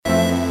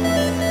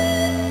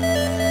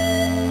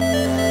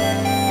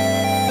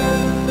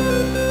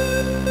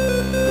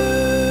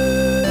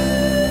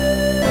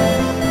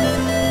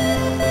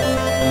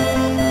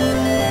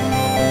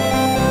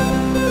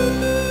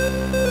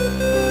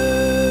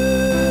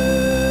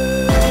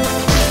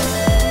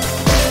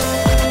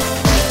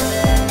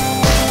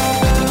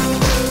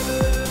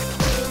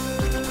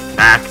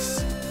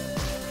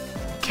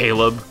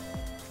Caleb,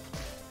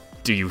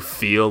 do you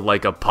feel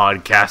like a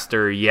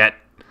podcaster yet?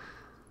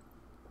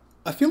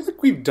 I feel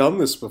like we've done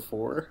this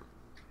before.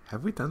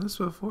 Have we done this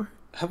before?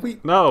 Have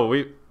we? No,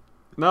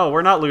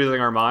 we're not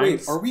losing our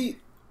minds. Wait, are we?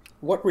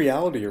 What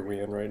reality are we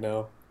in right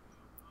now?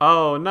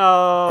 Oh no!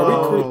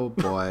 Oh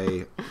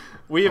boy.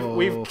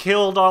 We've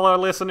killed all our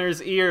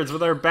listeners' ears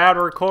with our bad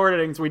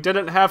recordings. We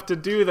didn't have to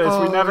do this.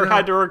 We never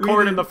had to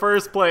record in the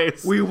first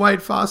place. We white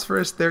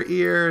phosphorus their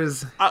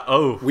ears.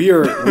 We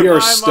are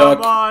I'm stuck.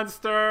 A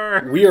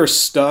monster. We are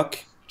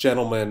stuck,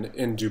 gentlemen,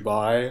 in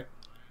Dubai,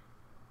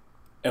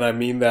 and I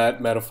mean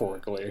that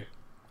metaphorically.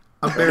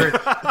 I'm buried.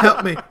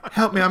 Help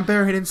me! I'm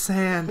buried in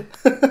sand.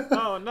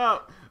 Oh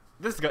no!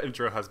 This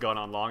intro has gone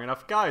on long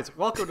enough. Guys,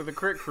 welcome to the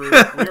Crit Crew.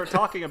 We are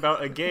talking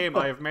about a game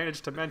I have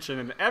managed to mention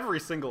in every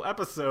single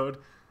episode,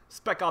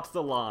 Spec Ops: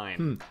 The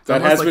Line.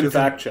 That has been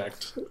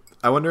fact-checked.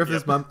 I wonder if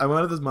this month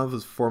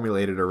was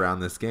formulated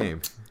around this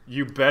game.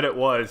 You bet it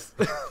was.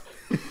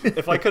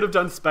 If I could have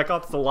done Spec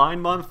Ops: The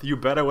Line month, you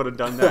bet I would have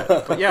done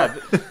that. But yeah,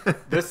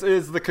 this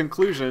is the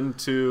conclusion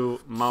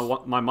to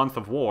my month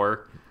of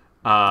war.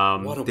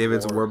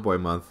 David's War Boy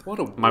month.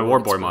 My War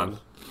Boy month.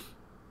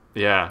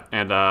 Yeah,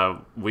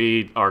 and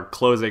we are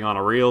closing on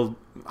a real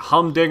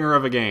humdinger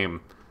of a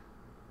game.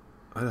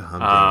 What a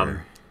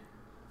humdinger.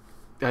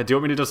 Do you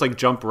want me to just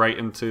jump right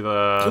into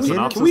the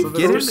synopsis of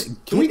this?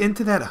 Can we get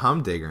into that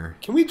humdinger?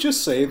 Can we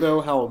just say,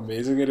 though, how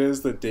amazing it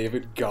is that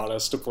David got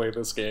us to play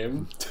this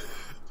game?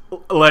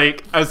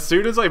 As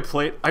soon as I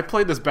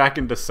played this back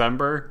in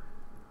December,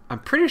 I'm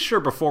pretty sure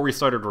before we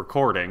started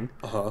recording.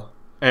 Uh-huh.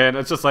 And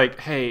it's just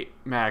like, hey,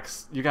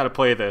 Max, you got to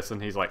play this.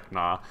 And he's like,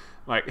 nah. I'm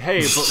like,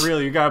 hey, but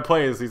really, you got to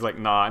play this. He's like,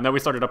 nah. And then we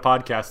started a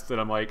podcast, and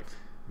I'm like,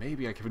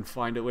 maybe I can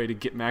find a way to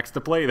get Max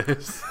to play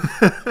this.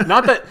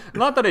 not that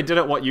I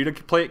didn't want you to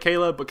play it,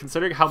 Caleb, but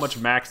considering how much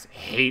Max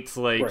hates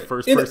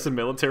first-person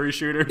military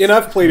shooters. And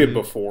I've played it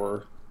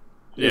before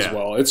as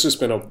well. It's just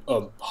been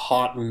a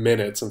hot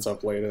minute since I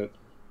played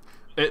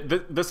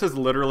it. This has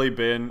literally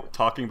been,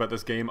 talking about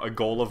this game, a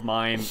goal of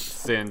mine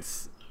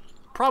since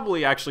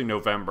probably actually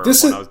November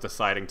when I was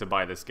deciding to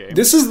buy this game.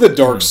 This is the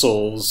Dark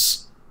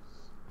Souls.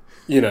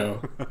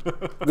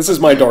 This is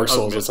my Dark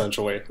Souls,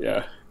 essentially.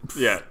 Yeah.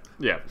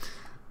 Yeah.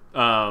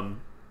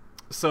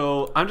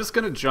 So I'm just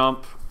going to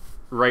jump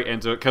right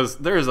into it, because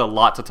there is a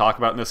lot to talk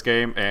about in this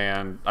game,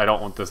 and I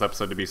don't want this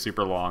episode to be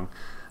super long.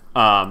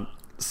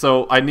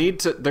 So I need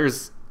to...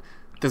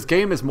 This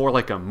game is more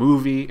like a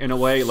movie, in a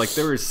way.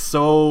 There is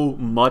so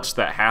much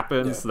that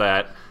happens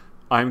that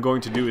I'm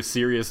going to do a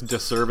serious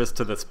disservice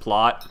to this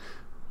plot,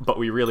 but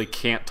we really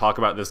can't talk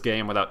about this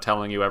game without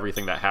telling you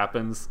everything that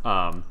happens.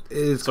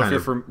 We just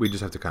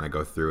have to kind of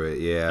go through it,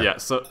 yeah. Yeah,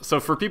 so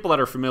for people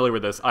that are familiar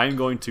with this, I'm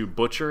going to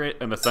butcher it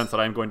in the sense that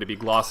I'm going to be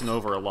glossing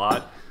over a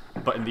lot,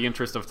 but in the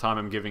interest of time,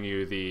 I'm giving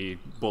you the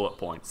bullet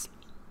points.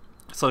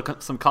 So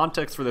some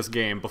context for this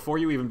game, before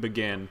you even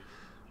begin.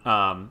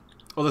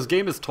 This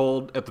game is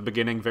told at the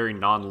beginning very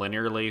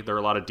non-linearly. There are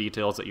a lot of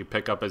details that you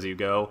pick up as you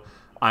go.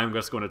 I'm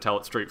just going to tell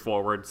it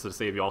straightforward to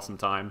save you all some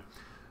time.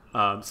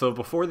 So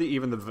before the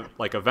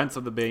events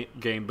of the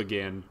game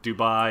begin,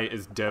 Dubai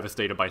is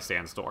devastated by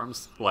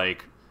sandstorms,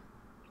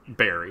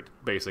 buried,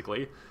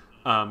 basically.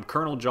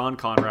 Colonel John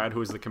Conrad,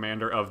 who is the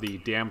commander of the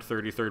damned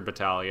 33rd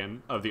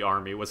Battalion of the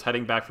Army, was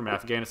heading back from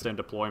Afghanistan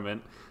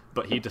deployment,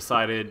 but he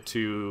decided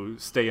to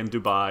stay in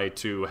Dubai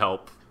to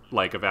help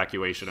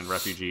evacuation and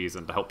refugees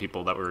and to help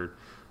people that were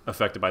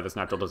affected by this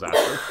natural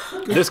disaster.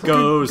 This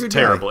goes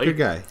terribly. Good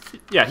guy.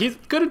 Yeah, he's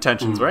good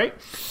intentions, right?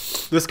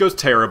 This goes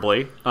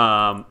terribly.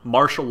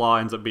 Martial law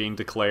ends up being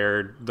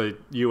declared. The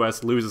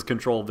U.S. loses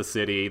control of the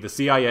city. The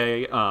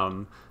CIA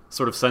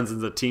sort of sends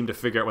in the team to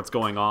figure out what's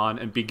going on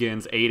and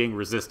begins aiding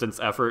resistance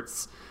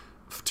efforts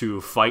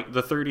to fight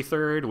the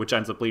 33rd, which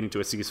ends up leading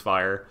to a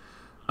ceasefire.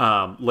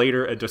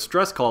 Later, a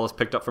distress call is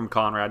picked up from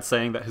Conrad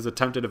saying that his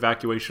attempted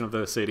evacuation of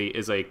the city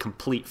is a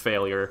complete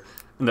failure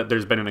and that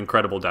there's been an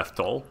incredible death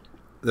toll.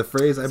 The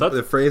phrase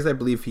I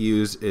believe he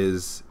used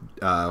is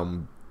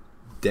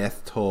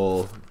death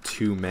toll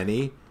too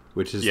many,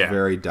 which is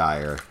very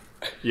dire.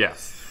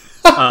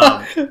 Yes.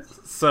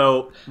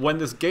 So when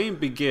this game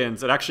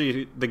begins,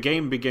 the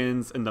game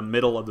begins in the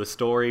middle of the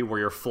story where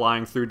you're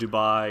flying through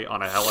Dubai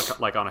on a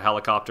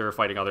helicopter,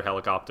 fighting other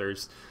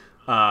helicopters.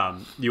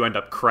 You end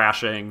up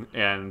crashing,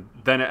 and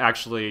then it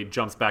actually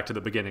jumps back to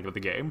the beginning of the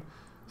game.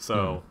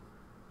 So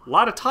a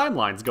lot of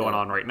timelines going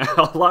on right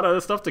now. A lot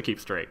of stuff to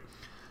keep straight.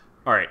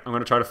 All right, I'm going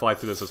to try to fly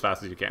through this as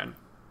fast as you can.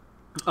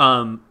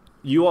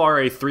 You are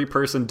a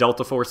 3-person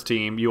Delta Force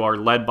team. You are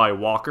led by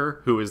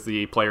Walker, who is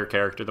the player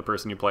character, the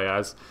person you play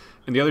as.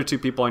 And the other 2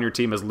 people on your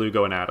team is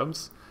Lugo and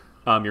Adams.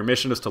 Your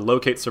mission is to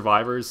locate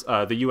survivors.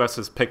 The U.S.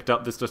 has picked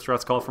up this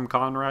distress call from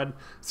Conrad,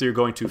 so you're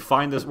going to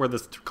find where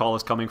this call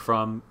is coming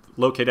from,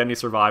 locate any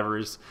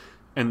survivors,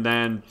 and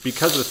then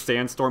because the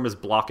sandstorm is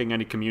blocking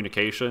any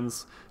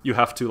communications, you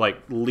have to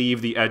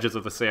leave the edges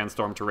of the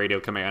sandstorm to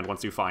radio command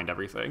once you find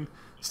everything.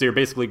 So you're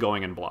basically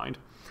going in blind.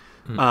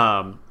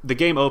 The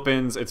game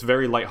opens, it's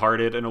very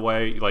lighthearted in a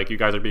way, like you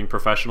guys are being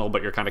professional,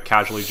 but you're kind of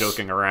casually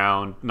joking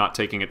around, not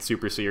taking it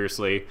super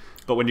seriously.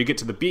 But when you get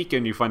to the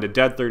beacon, you find a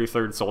dead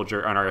 33rd soldier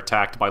and are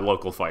attacked by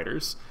local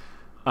fighters.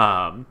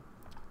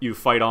 You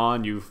fight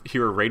on, you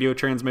hear a radio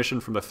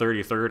transmission from the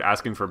 33rd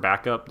asking for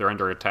backup. They're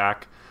under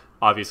attack.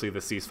 Obviously, the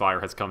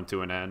ceasefire has come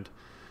to an end.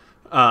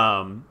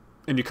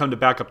 And you come to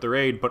back up the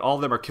raid, but all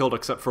of them are killed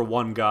except for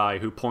one guy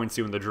who points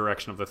you in the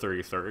direction of the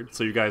 33rd.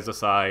 So you guys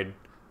decide,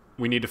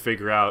 we need to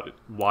figure out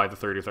why the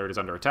 33rd is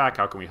under attack.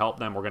 How can we help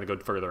them? We're going to go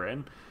further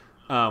in.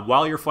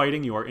 While you're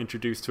fighting, you are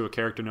introduced to a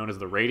character known as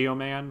the Radio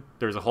Man.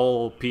 There's a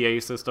whole PA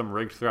system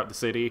rigged throughout the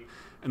city,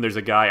 and there's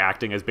a guy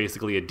acting as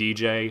basically a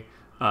DJ.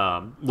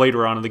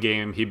 Later on in the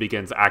game, he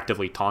begins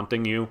actively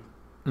taunting you.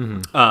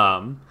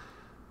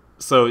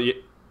 So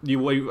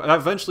you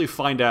eventually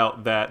find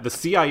out that the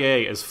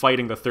CIA is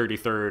fighting the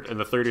 33rd, and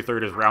the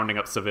 33rd is rounding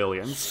up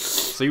civilians.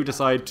 So you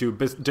decide to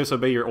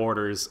disobey your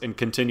orders and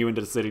continue into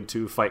the city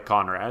to fight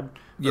Conrad.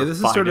 Yeah,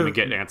 this is sort of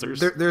get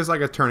answers. There's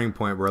like a turning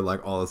point where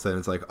like all of a sudden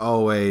it's like,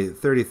 oh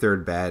wait,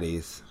 33rd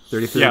baddies,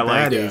 33rd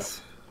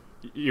baddies.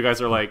 You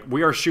guys are like,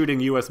 we are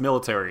shooting U.S.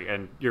 military,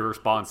 and your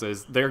response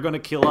is, they're going to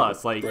kill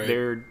us. Like,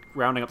 they're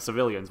rounding up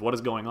civilians. What is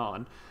going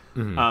on?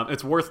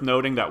 It's worth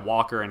noting that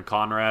Walker and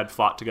Conrad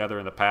fought together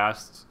in the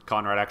past.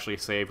 Conrad actually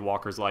saved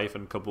Walker's life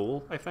in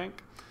Kabul, I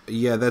think.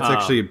 Yeah, that's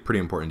actually a pretty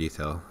important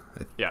detail,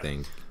 I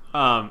think.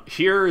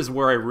 Here is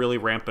where I really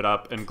ramp it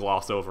up and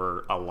gloss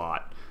over a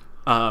lot.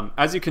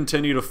 As you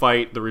continue to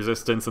fight the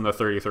Resistance and the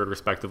 33rd,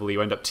 respectively,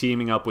 you end up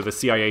teaming up with a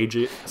CIA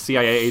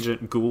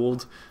agent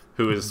Gould,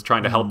 who is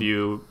trying to help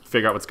you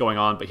figure out what's going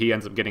on, but he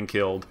ends up getting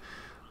killed.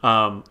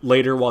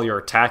 Later, while you're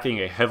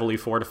attacking a heavily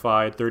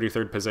fortified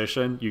 33rd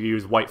position, you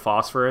use white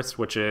phosphorus,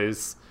 which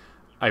is,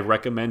 I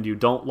recommend you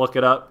don't look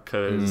it up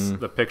because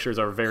the pictures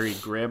are very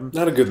grim.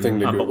 Not a good thing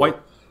to do.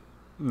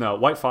 But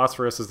white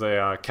phosphorus is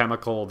a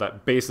chemical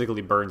that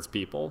basically burns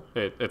people.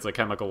 It's a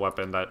chemical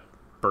weapon that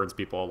burns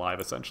people alive,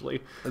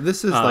 essentially.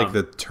 This is like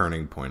the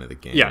turning point of the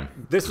game. Yeah,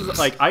 this is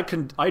like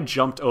I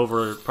jumped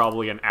over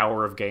probably an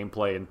hour of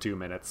gameplay in 2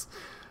 minutes.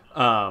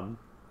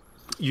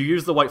 You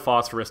use the white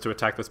phosphorus to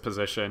attack this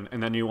position,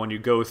 and then when you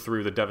go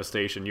through the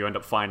devastation, you end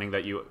up finding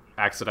that you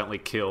accidentally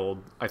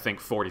killed, I think,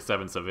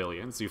 47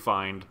 civilians. You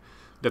find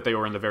that they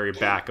were in the very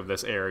back of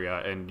this area,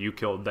 and you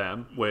killed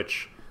them,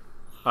 which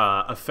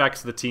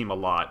affects the team a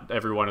lot.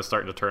 Everyone is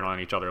starting to turn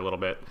on each other a little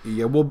bit.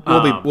 Yeah,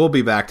 we'll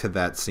be back to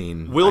that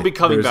scene. We'll be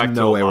coming back. There's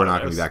no way we're not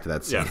going to be back to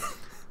that scene.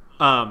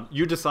 Yeah.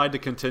 You decide to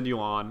continue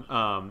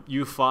on.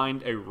 You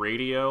find a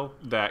radio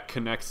that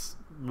connects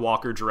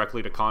Walker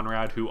directly to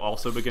Conrad, who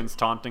also begins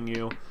taunting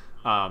you,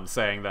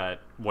 saying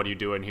that, what are you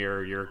doing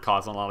here? You're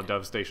causing a lot of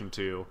devastation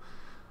too.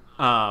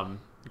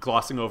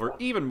 Glossing over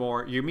even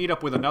more, you meet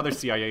up with another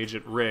CIA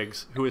agent,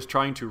 Riggs, who is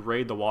trying to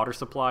raid the water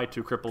supply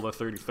to cripple the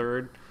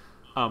 33rd.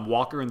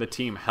 Walker and the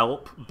team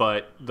help,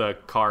 but the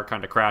car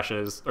kind of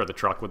crashes, or the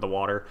truck with the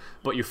water.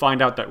 But you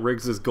find out that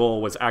Riggs' goal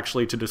was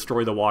actually to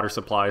destroy the water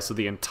supply, so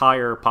the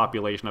entire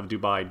population of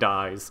Dubai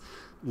dies,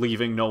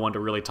 leaving no one to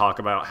really talk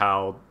about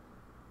how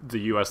the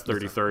U.S.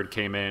 33rd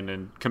came in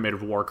and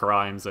committed war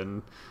crimes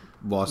and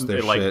lost their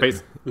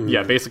shit.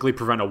 Basically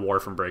prevent a war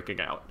from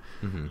breaking out.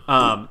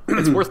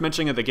 It's worth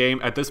mentioning at the game,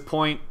 at this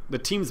point, the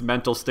team's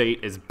mental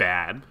state is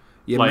bad.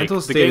 Yeah,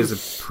 mental state is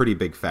a pretty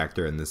big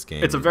factor in this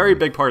game. It's a very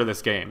big part of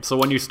this game. So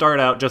when you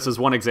start out, just as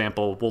one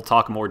example, we'll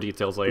talk more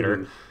details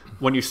later.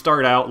 When you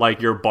start out,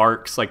 like, your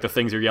barks, like the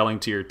things you're yelling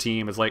to your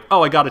team is like,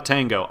 oh, I got a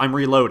tango, I'm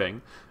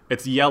reloading.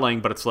 It's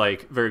yelling, but it's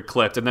like very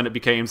clipped, and then it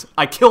becomes,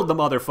 I killed the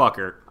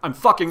motherfucker, I'm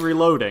fucking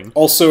reloading.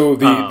 Also,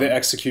 the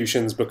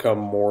executions become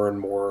more and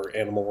more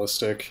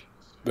animalistic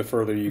the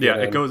further you get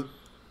in.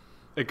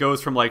 It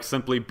goes from like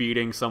simply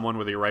beating someone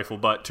with your rifle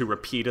butt to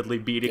repeatedly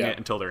beating it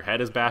until their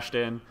head is bashed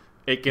in.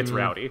 It gets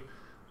rowdy.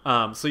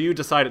 So you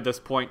decide at this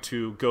point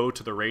to go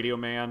to the Radio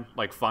Man,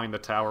 like find the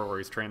tower where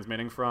he's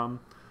transmitting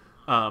from,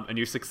 and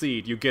you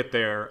succeed. You get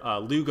there,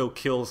 Lugo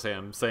kills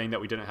him, saying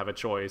that we didn't have a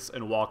choice,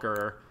 and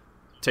Walker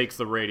takes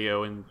the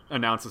radio and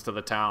announces to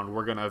the town,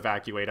 we're going to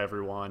evacuate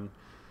everyone.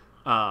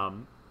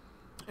 And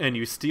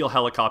you steal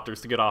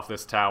helicopters to get off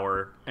this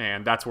tower,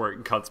 and that's where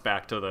it cuts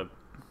back to the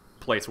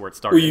place where it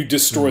started. Well, you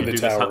destroy the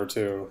tower,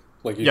 too.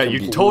 Like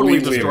you totally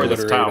destroy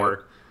this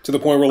tower. To the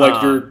point where,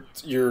 like,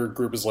 your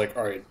group is like,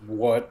 all right,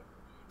 what?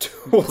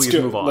 Please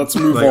move on. Let's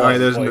move on. All right,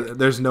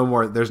 there's no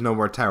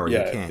more tower.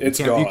 Yeah,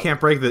 you can't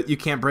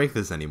break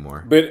this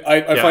anymore. But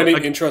I find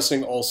it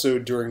interesting also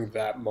during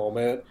that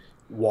moment,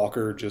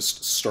 Walker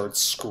just starts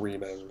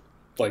screaming,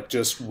 like,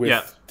 just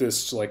with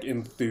this, like,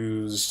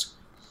 enthused,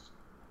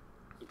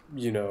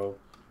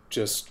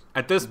 just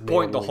at this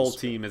point the whole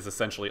team is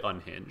essentially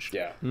unhinged.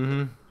 Yeah.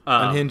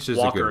 Unhinged is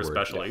Walker a good word.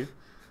 Especially.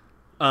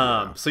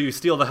 So you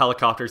steal the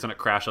helicopters and it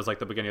crashes like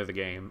the beginning of the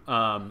game.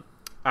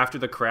 After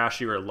the crash,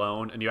 you're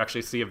alone and you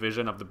actually see a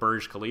vision of the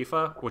Burj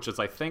Khalifa, which is,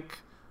 I think,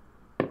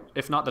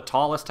 if not the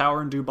tallest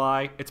tower in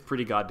Dubai, it's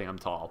pretty goddamn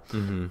tall.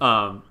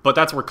 But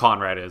that's where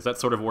Conrad is. That's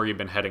sort of where you've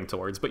been heading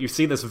towards. But you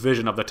see this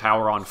vision of the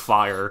tower on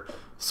fire,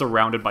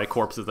 surrounded by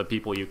corpses of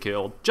people you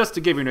killed, just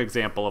to give you an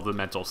example of the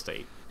mental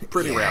state.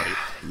 Pretty rowdy.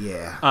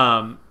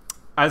 Yeah.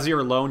 As you're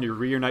alone, you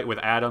reunite with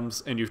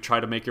Adams, and you try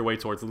to make your way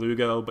towards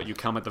Lugo, but you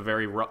come at the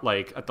very,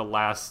 like, at the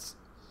last,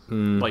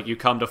 like, you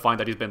come to find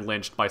that he's been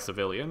lynched by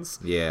civilians.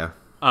 Yeah.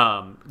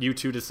 You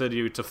two decide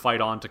to fight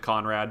on to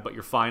Conrad, but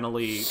you're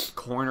finally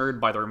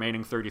cornered by the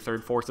remaining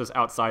 33rd forces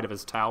outside of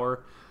his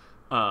tower.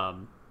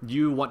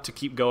 You want to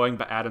keep going,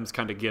 but Adams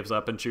kind of gives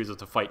up and chooses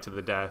to fight to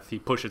the death. He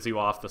pushes you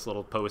off this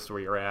little post where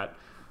you're at.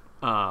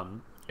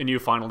 And you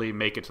finally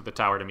make it to the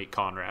tower to meet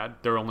Conrad.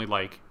 They're only,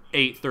 like,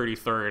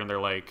 833rd, and they're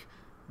like,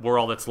 we're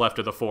all that's left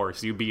of the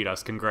force. You beat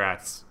us.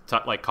 Congrats.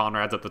 Like,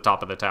 Conrad's at the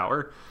top of the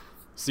tower.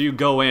 So you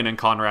go in, and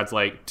Conrad's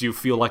like, do you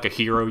feel like a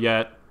hero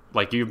yet?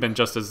 Like, you've been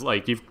just as,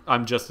 like,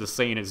 I'm just as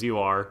sane as you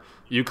are.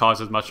 You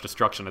caused as much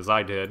destruction as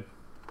I did.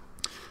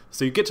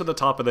 So you get to the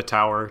top of the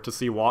tower to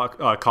see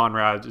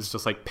Conrad is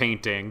just, like,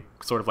 painting,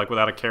 sort of, like,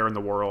 without a care in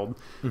the world.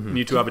 And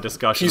you two have a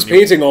discussion. He's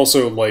painting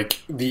also,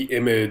 like, the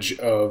image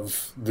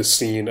of the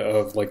scene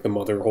of, like, the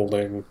mother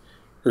holding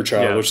her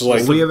child, which is,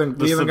 like... We haven't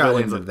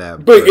gotten into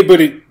that. But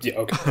yeah,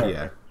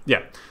 okay.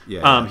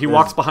 Yeah. He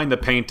walks behind the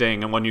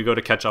painting, and when you go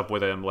to catch up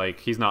with him, like,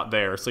 he's not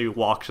there. So you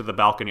walk to the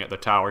balcony at the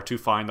tower to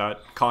find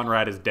that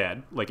Conrad is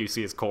dead. Like, you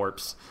see his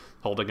corpse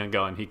holding a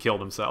gun. He killed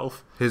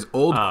himself. His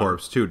old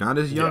corpse, too. Not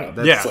as young. Yeah,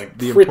 That's like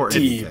the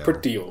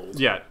pretty old.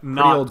 Yeah,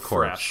 not old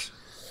fresh.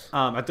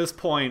 At this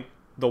point,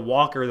 the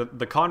walker,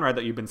 the Conrad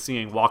that you've been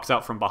seeing, walks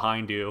out from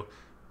behind you,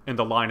 and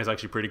the line is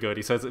actually pretty good.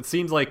 He says, it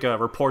seems like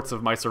reports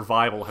of my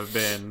survival have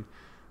been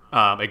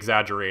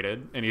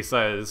exaggerated. And he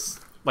says,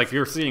 like,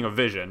 you're seeing a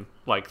vision.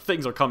 Like,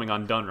 things are coming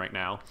undone right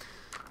now.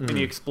 And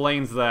he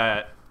explains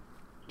that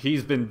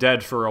he's been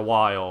dead for a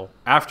while.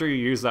 After you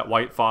used that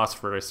white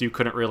phosphorus, you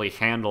couldn't really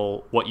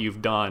handle what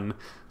you've done,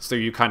 so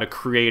you kind of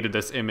created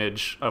this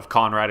image of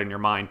Conrad in your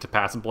mind to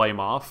pass blame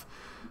off.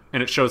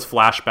 And it shows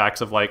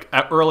flashbacks of, like,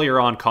 earlier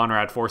on,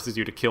 Conrad forces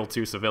you to kill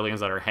 2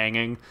 civilians that are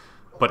hanging,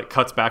 but it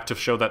cuts back to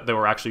show that there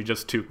were actually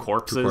just 2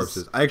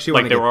 corpses. I actually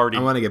I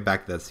want to get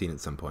back to that scene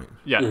at some point.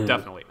 Yeah,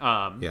 definitely.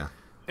 Yeah.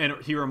 And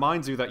he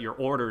reminds you that your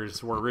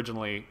orders were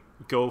originally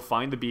go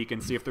find the beacon,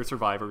 see if they're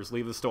survivors,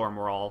 leave the storm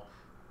wall,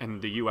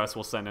 and the U.S.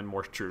 will send in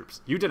more troops.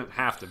 You didn't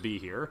have to be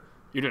here.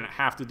 You didn't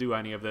have to do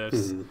any of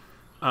this.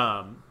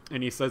 And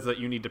he says that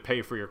you need to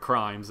pay for your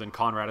crimes, and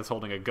Conrad is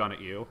holding a gun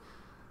at you.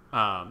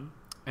 And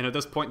at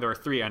this point, there are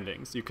 3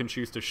 endings. You can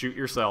choose to shoot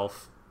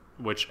yourself,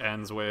 which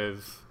ends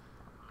with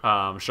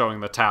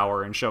showing the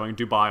tower and showing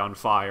Dubai on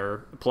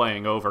fire,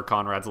 playing over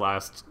Conrad's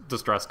last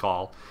distress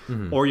call.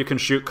 Or you can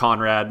shoot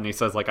Conrad, and he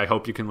says, like, I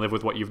hope you can live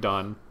with what you've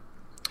done.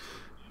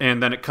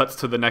 And then it cuts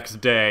to the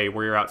next day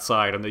where you're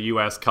outside, and the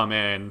U.S. come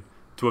in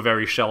to a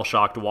very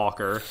shell-shocked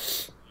Walker,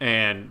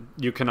 and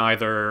you can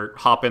either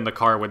hop in the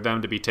car with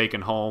them to be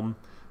taken home.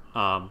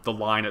 The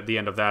line at the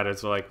end of that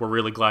is like, we're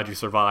really glad you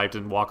survived,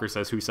 and Walker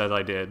says, who says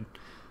I did?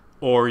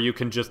 Or you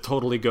can just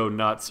totally go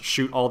nuts,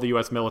 shoot all the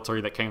U.S.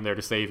 military that came there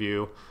to save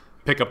you,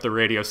 pick up the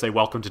radio, say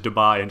welcome to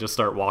Dubai, and just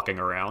start walking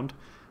around.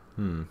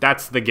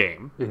 That's the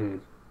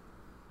game.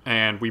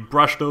 And we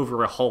brushed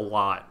over a whole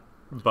lot,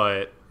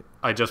 but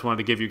I just wanted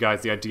to give you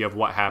guys the idea of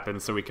what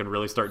happened so we can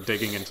really start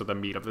digging into the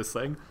meat of this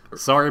thing.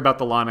 Sorry about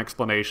the long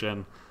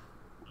explanation.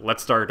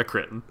 Let's start a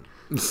critting.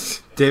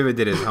 David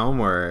did his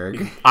homework.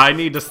 I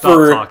need to stop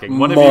talking.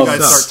 One of you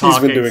guys start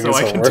talking so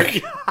I can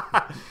take...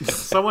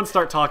 Someone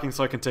start talking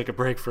so I can take a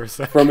break for a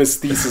second. From his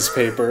thesis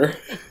paper.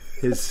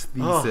 His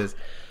thesis.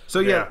 So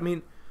yeah, I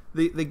mean,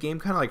 the game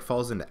kind of like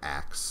falls into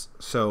acts.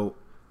 So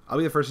I'll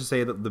be the first to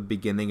say that the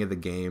beginning of the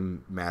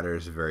game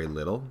matters very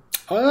little.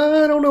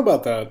 I don't know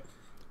about that.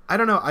 I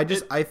don't know.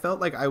 I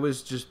felt like I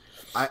was just.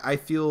 I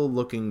feel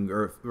looking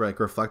or like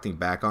reflecting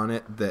back on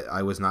it that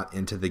I was not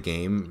into the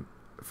game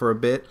for a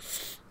bit.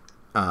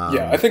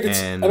 I think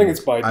it's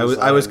by design.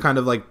 I was kind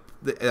of like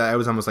I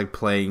was almost like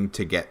playing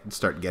to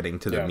start getting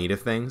to the meat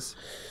of things.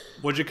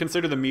 Would you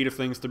consider the meat of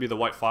things to be the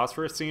white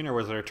phosphorus scene, or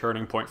was there a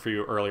turning point for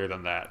you earlier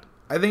than that?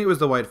 I think it was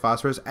the white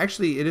phosphorus.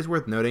 Actually, it is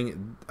worth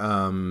noting.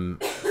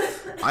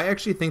 I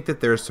actually think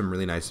that there's some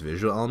really nice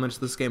visual elements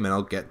to this game, and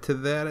I'll get to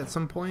that at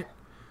some point.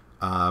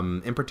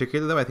 In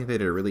particular, though, I think they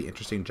did a really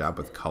interesting job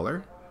with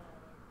color.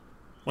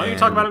 Why don't you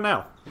talk about it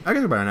now? I can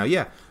talk about it now,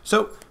 yeah.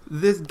 So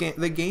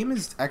the game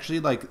is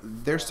actually like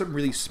there's some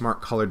really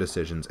smart color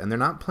decisions, and they're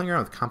not playing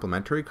around with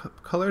complementary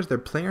colors. They're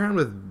playing around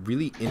with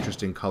really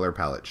interesting color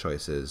palette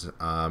choices.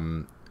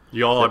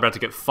 You all are about to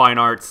get fine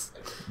arts.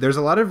 There's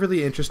a lot of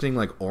really interesting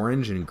like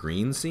orange and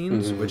green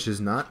scenes, which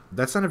is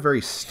that's not a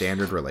very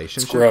standard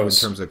relationship in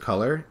terms of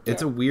color. Yeah.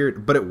 It's a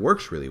weird, but it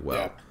works really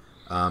well.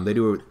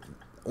 Yeah.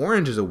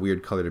 Orange is a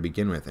weird color to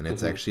begin with, and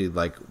it's actually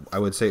like I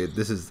would say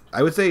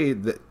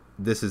that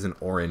this is an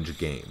orange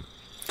game.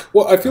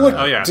 Well, I feel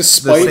like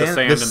despite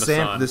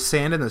the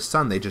sand and the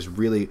sun, they just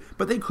really,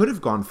 but they could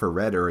have gone for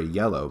red or a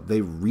yellow.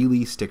 They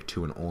really stick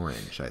to an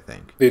orange, I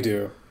think. They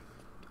do.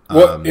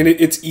 Well, and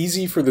it's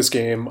easy for this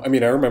game. I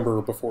mean, I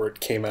remember before it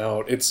came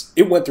out,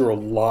 it went through a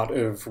lot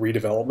of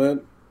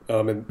redevelopment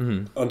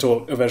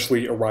until it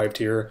eventually arrived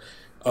here.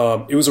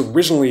 It was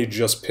originally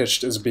just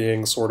pitched as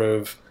being sort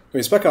of... I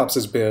mean, Spec Ops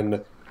has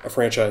been a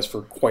franchise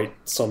for quite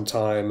some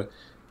time.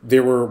 They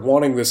were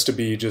wanting this to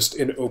be just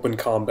an open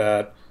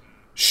combat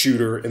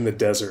shooter in the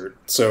desert.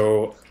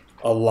 So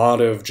a lot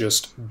of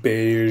just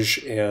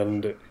beige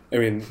and... I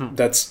mean,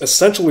 that's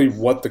essentially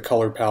what the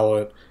color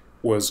palette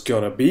was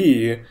going to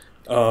be.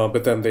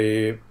 But then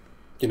they,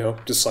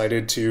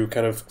 decided to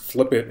kind of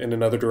flip it in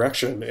another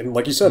direction. And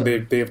like you said,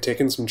 they have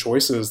taken some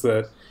choices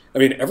that, I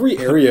mean, every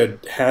area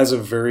has a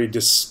very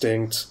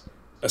distinct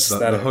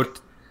aesthetic.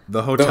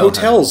 The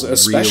hotels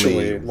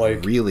especially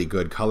really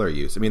good color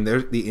use. I mean,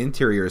 the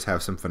interiors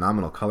have some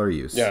phenomenal color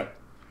use. Yeah.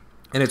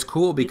 And it's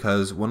cool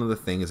because one of the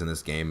things in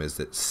this game is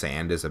that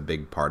sand is a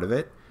big part of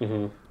it.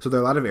 Mm-hmm. So there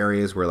are a lot of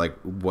areas where like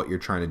what you're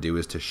trying to do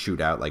is to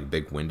shoot out like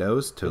big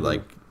windows to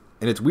like...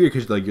 And it's weird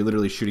because like you're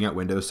literally shooting out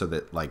windows so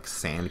that like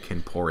sand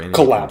can pour in and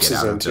collapses get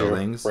out into of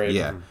buildings. Right.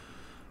 Yeah,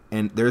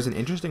 and there's an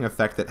interesting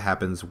effect that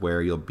happens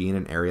where you'll be in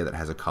an area that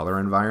has a color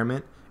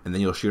environment, and then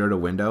you'll shoot out a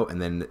window,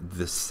 and then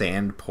the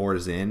sand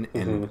pours in,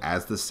 and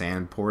as the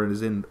sand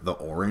pours in, the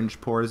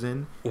orange pours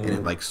in, and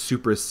it like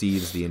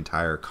supersedes the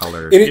entire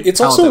color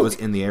it's also that was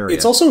in the area.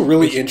 It's also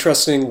really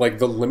interesting, like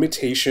the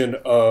limitation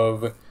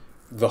of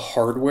the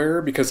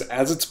hardware, because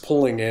as it's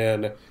pulling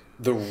in,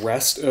 the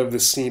rest of the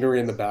scenery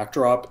in the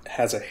backdrop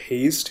has a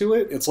haze to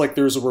it. It's like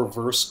there's a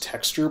reverse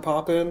texture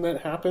pop-in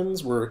that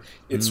happens where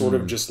it sort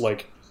of just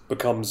like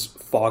becomes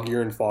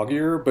foggier and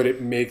foggier, but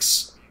it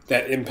makes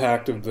that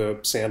impact of the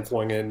sand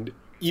flowing in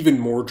even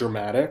more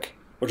dramatic,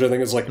 which I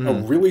think is like a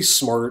really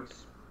smart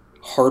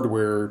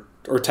hardware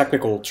or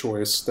technical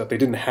choice that they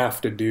didn't have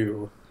to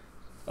do.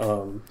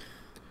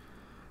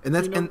 And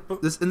that's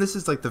this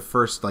is like the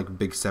first like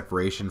big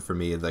separation for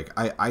me. Like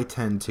I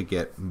tend to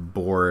get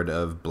bored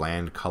of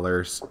bland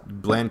color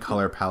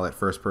palette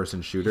first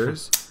person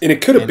shooters. And it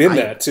could have been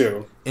that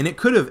too. And it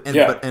could have,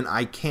 but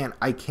I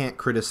can't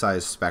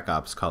criticize Spec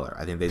Ops color.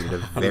 I think they did a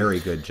very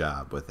good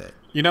job with it.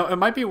 It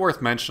might be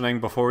worth mentioning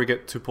before we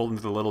get too pulled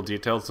into the little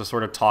details to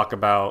sort of talk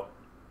about,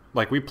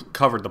 like, we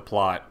covered the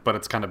plot, but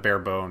it's kind of bare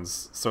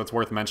bones. So it's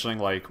worth mentioning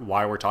like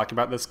why we're talking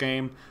about this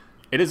game.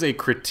 It is a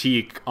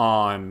critique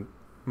on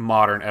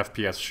modern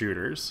FPS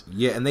shooters.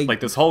 Yeah, and they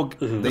like this whole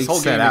they whole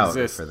set game out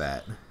exists for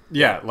that.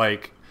 Yeah,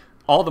 like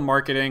all the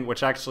marketing,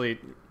 which actually,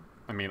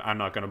 I mean, I'm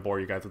not going to bore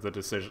you guys with a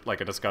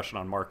discussion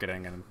on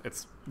marketing and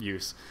its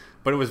use,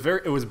 but it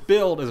was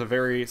billed as a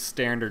very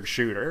standard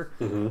shooter,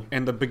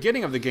 and the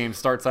beginning of the game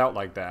starts out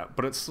like that,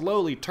 but it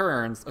slowly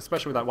turns,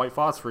 especially with that white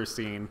phosphorus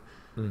scene.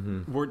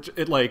 Where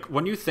it like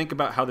when you think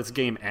about how this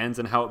game ends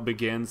and how it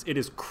begins, it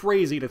is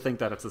crazy to think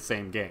that it's the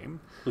same game.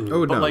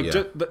 Oh but no, like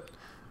yeah.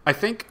 I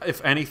think,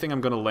 if anything,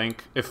 I'm going to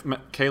link...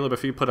 Caleb,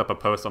 if you put up a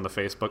post on the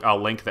Facebook, I'll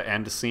link the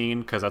end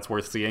scene, because that's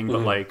worth seeing.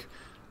 But, like,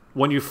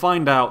 when you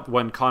find out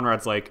when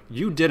Conrad's like,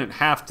 you didn't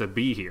have to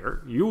be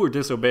here, you were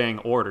disobeying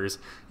orders,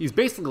 he's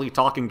basically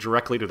talking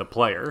directly to the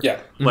player.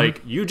 Yeah.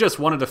 Like, you just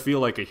wanted to feel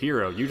like a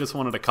hero. You just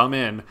wanted to come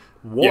in.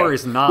 War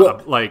is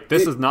not...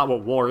 this is not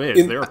what war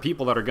is. There are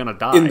people that are going to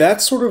die. And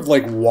that's sort of,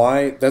 like,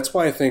 why... That's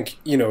why I think,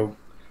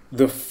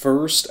 the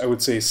first, I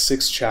would say,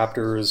 6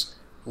 chapters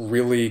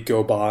really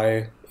go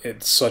by...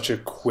 It's such a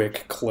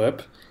quick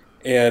clip,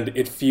 and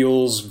it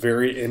feels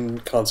very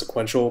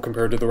inconsequential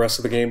compared to the rest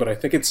of the game, but I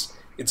think it's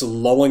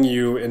lulling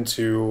you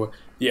into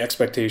the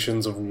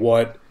expectations of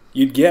what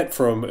you'd get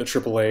from a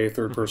AAA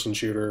third-person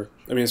shooter.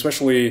 I mean,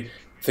 especially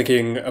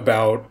thinking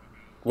about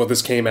what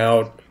this came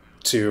out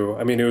to.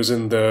 I mean, it was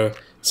in the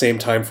same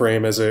time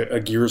frame as a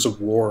Gears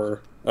of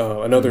War,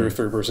 another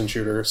third-person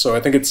shooter, so I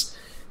think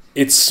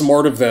it's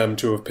smart of them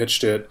to have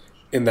pitched it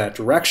in that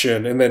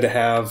direction, and then to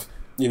have...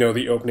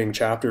 the opening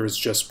chapters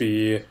just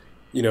be,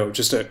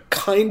 just a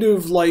kind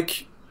of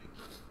like,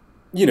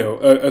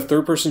 a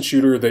third-person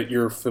shooter that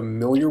you're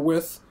familiar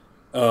with.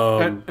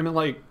 I mean,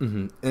 like...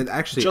 And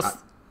actually,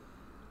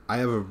 I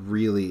have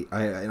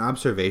an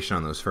observation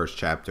on those first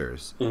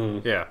chapters.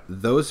 Yeah.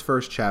 Those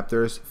first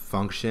chapters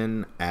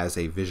function as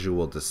a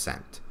visual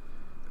descent.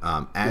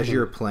 As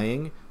you're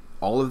playing,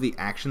 all of the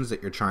actions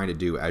that you're trying to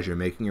do as you're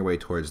making your way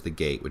towards the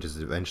gate, which is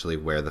eventually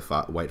where the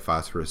white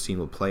phosphorus scene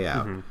will play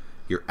out...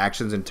 Your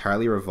actions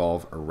entirely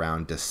revolve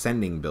around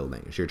descending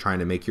buildings. You're trying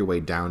to make your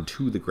way down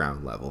to the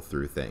ground level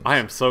through things. I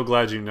am so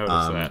glad you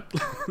noticed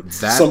that.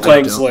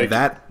 Sometimes, like,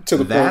 to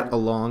the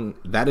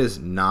point. That is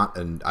not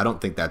I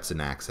don't think that's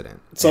an accident.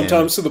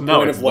 Sometimes to the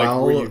point of,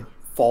 like, where you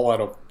fall out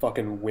a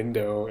fucking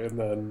window and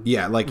then...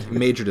 Yeah, like,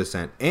 major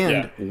descent.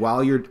 And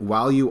while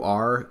you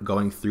are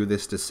going through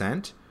this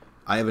descent,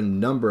 I have a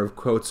number of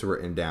quotes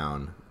written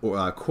down.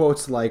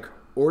 Quotes like...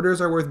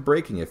 Orders are worth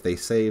breaking if they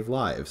save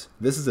lives.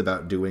 This is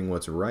about doing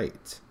what's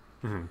right.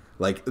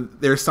 Like,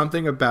 there's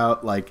something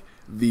about, like,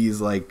 these,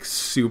 like,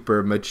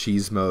 super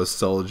machismo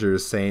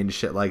soldiers saying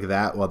shit like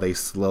that while they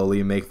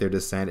slowly make their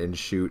descent and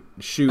shoot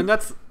and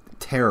that's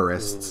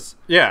terrorists.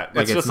 Yeah,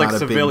 it's just like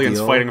civilians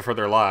fighting for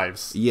their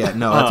lives. Yeah,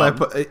 no, that's why I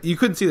put. You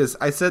couldn't see this.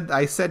 I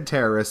said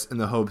terrorists in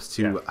the hopes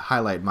to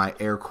highlight my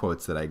air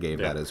quotes that I gave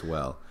that as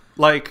well.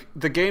 Like,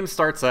 the game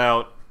starts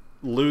out,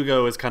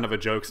 Lugo is kind of a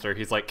jokester.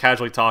 He's like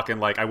casually talking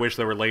like, I wish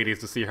there were ladies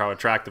to see how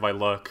attractive I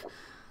look.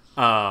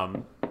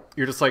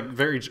 You're just like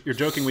you're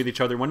joking with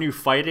each other. When you're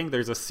fighting,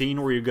 there's a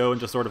scene where you go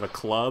into sort of a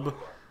club,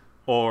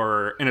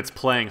 and it's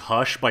playing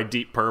Hush by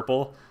Deep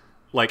Purple.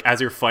 Like,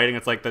 as you're fighting,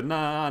 it's like the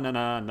na na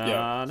na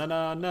na na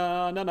na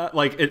na na na.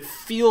 Like, it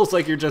feels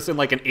like you're just in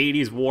like an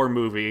 80s war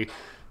movie,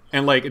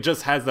 and like it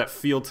just has that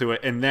feel to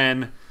it. And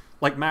then,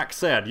 like Max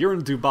said, you're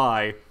in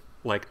Dubai,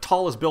 like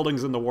tallest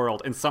buildings in the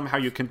world, and somehow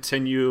you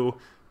continue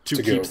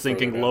to keep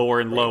sinking lower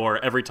and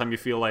lower every time you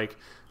feel like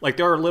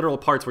there are literal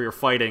parts where you're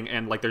fighting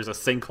and like there's a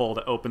sinkhole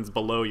that opens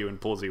below you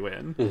and pulls you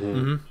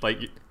in. Like,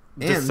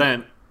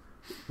 descent.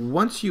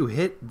 Once you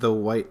hit the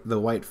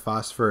white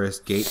phosphorus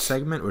gate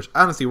segment, which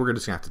honestly we're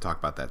just gonna have to talk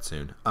about that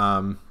soon,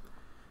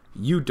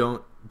 you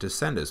don't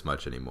descend as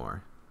much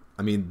anymore.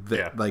 I mean,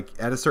 like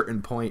at a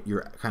certain point,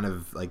 you're kind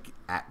of like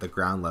at the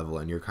ground level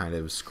and you're kind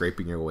of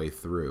scraping your way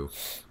through,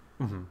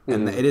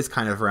 and it is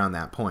kind of around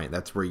that point.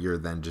 That's where you're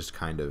then just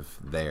kind of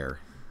there.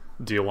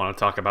 Do you want to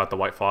talk about the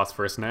white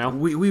phosphorus now?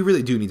 We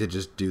really do need to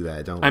just do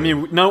that, don't we? I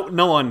mean, no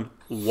one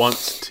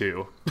wants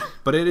to,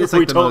 but it is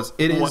like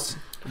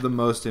the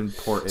most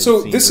important.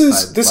 So scene this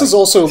is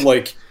also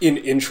like an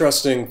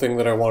interesting thing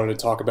that I wanted to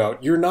talk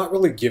about. You're not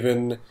really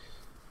given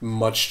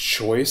much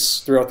choice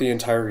throughout the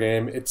entire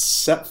game,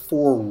 except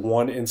for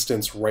one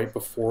instance right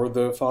before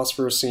the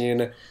phosphorus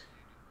scene.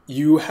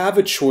 You have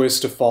a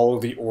choice to follow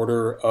the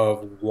order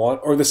of one,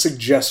 or the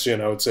suggestion,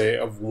 I would say,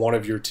 of one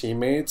of your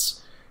teammates.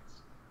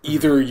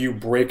 Either you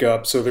break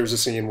up, so there's a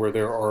scene where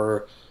there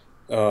are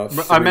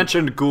I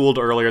mentioned Gould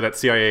earlier, that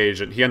CIA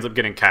agent. He ends up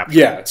getting captured.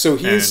 Yeah, so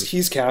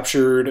he's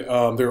captured.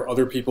 There are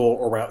other people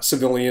around,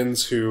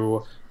 civilians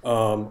who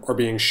are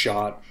being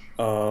shot,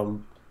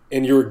 and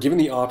you're given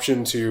the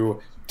option to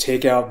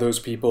take out those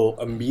people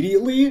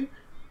immediately,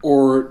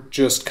 or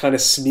just kind of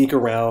sneak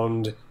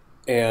around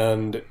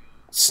and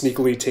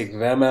sneakily take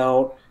them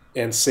out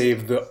and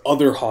save the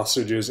other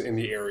hostages in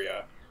the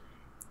area.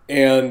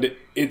 And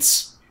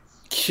it's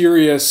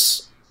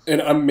curious,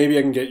 and maybe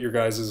I can get your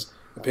guys'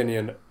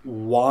 opinion.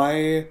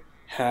 Why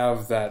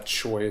have that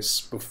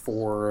choice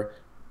before?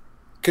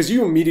 Because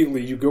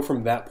you go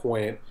from that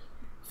point,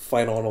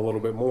 fight on a little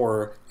bit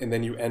more, and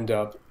then you end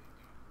up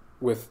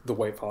with the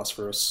white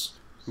phosphorus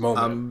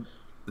moment.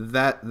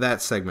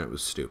 That segment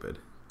was stupid.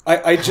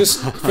 I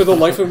just, for the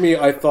life of me,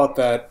 I thought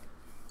that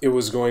it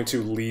was going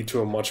to lead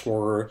to a much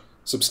more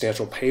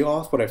substantial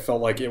payoff, but I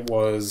felt like it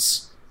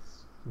was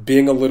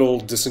being a little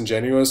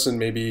disingenuous and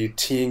maybe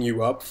teeing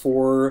you up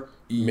for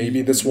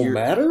maybe this will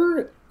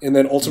matter, and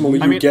then ultimately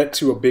you get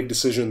to a big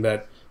decision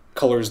that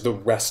colors the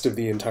rest of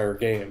the entire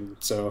game.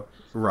 So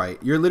right,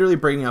 you're literally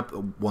bringing up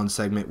one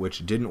segment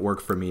which didn't work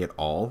for me at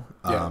all.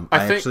 I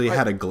actually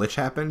had a glitch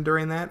happen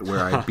during that where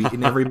I'd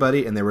beaten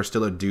everybody and there was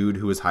still a dude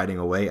who was hiding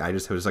away. I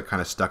just was like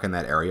kind of stuck in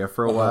that area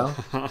for a while.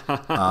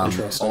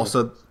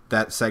 Also,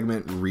 that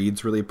segment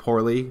reads really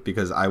poorly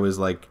because I was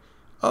like,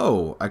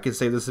 oh, I could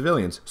save the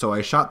civilians. So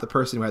I shot the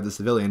person who had the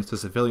civilians. The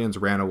civilians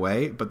ran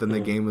away, but then the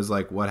game was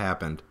like, what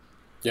happened?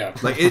 Yeah,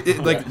 like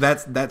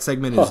that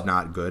segment is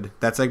not good.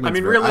 That segment. I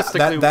mean,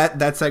 realistically,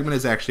 that segment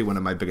is actually one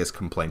of my biggest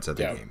complaints of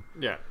the game.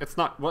 Yeah, it's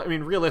not. Well, I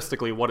mean,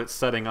 realistically, what it's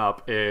setting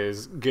up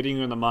is getting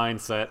you in the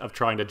mindset of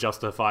trying to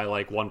justify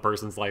like one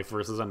person's life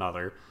versus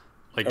another,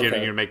 like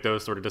getting you to make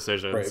those sort of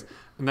decisions. Right.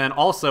 And then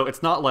also,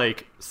 it's not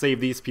like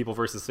save these people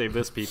versus save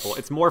this people.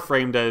 It's more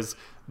framed as,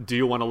 do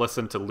you want to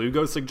listen to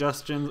Lugo's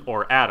suggestions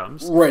or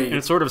Adam's? Right. And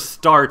it sort of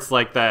starts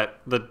like that,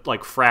 the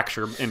like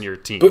fracture in your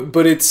team.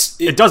 But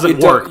it doesn't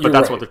work, but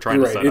that's what they're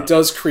trying to set up. It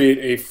does create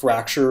a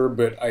fracture,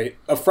 but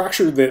a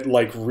fracture that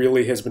like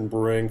really has been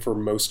brewing for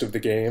most of the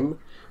game.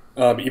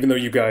 Even though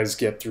you guys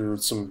get through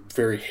some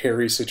very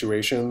hairy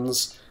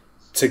situations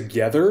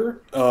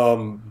together.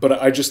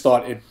 But I just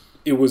thought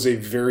it was a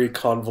very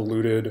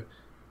convoluted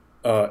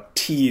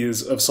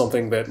tease of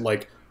something that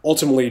like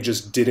ultimately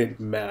just didn't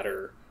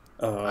matter.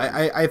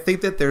 I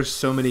think that there's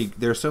so many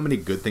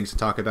good things to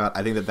talk about.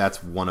 I think that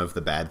that's one of the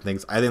bad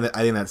things. I think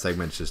that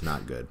segment's just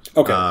not good.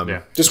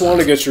 Okay, just wanted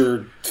to get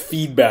your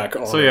feedback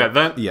on. So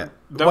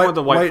with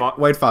the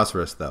white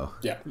phosphorus though.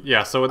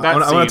 Yeah. So with that,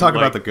 I want to talk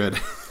about the good.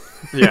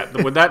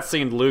 With that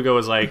scene, Lugo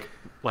is like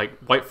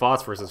white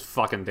phosphorus is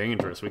fucking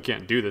dangerous. We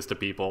can't do this to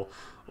people.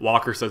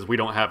 Walker says we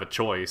don't have a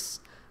choice.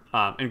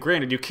 And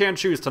granted, you can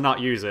choose to not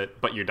use it,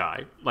 but you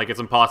die. Like, it's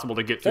impossible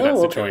to get through that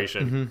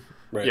situation. Mm-hmm.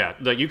 Right. Yeah,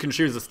 like, you can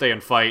choose to stay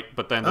and fight,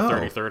 but then the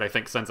 33rd, I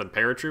think, sends in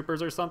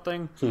paratroopers or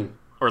something.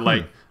 Or,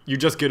 like, you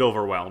just get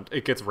overwhelmed.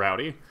 It gets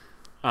rowdy.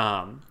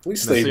 At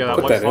least they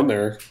put that in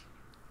there.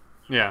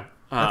 Yeah.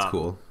 That's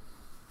cool.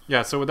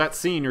 Yeah, so with that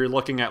scene, you're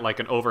looking at, like,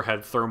 an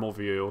overhead thermal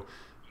view,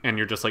 and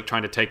you're just, like,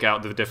 trying to take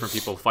out the different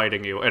people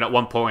fighting you. And at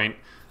one point,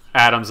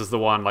 Adams is the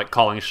one, like,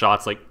 calling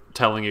shots, like,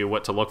 telling you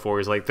what to look for.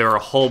 He's like, there are a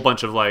whole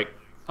bunch of, like,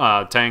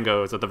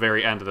 tangos at the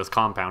very end of this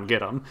compound, get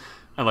them.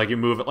 and like you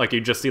move it, like you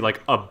just see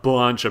like a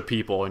bunch of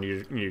people, and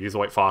you use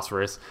white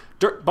phosphorus.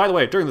 By the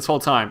way, during this whole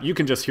time, you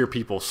can just hear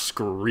people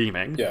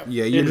screaming. Yeah,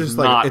 you're just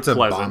like it's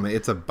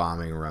a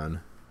bombing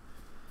run.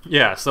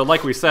 Yeah, so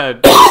like we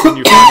said, when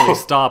you finally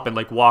stop and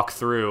like walk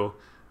through,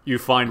 you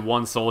find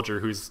one soldier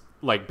who's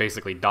like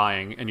basically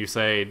dying, and he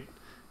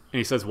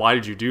says, "Why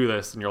did you do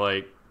this?" And you're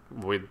like,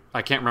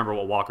 I can't remember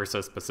what Walker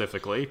says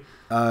specifically.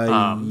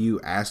 You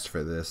asked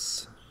for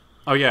this.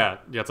 Oh yeah,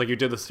 it's like you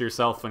did this to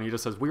yourself, and he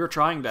just says, "We were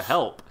trying to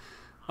help."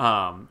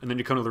 And then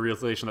you come to the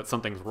realization that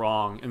something's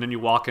wrong, and then you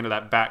walk into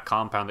that back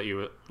compound that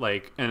you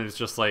like, and it's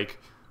just like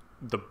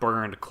the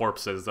burned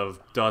corpses of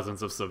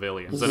dozens of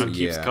civilians, and it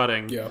keeps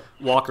cutting. Yeah.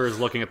 Walker is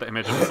looking at the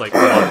image, and it's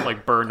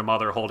like burned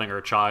mother holding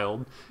her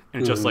child,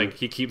 and just like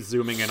he keeps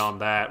zooming in on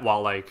that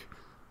while like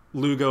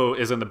Lugo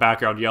is in the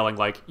background yelling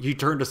like, "He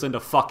turned us into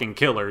fucking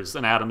killers,"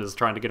 and Adam is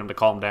trying to get him to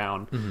calm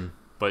down. Mm-hmm.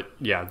 But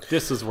yeah,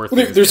 this is worth.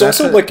 Well, there's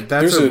also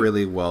that's a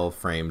really well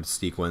framed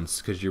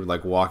sequence, because you're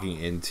like walking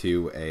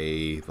into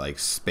a like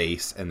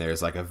space, and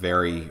there's like a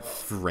very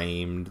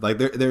framed, like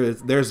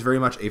there's very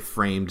much a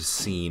framed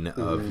scene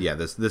of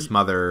this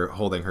mother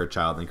holding her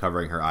child and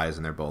covering her eyes,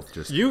 and they're both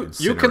just you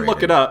can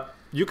look it up.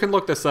 You can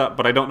look this up,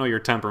 but I don't know your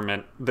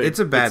temperament. It's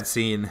a bad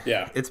scene.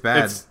 Yeah, it's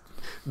bad.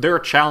 There are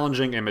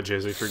challenging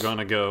images if you're going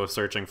to go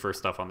searching for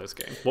stuff on this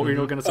game. What were you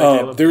going to say,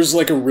 Caleb? There's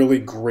like a really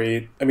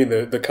great. I mean,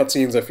 the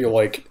cutscenes, I feel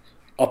like,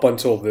 up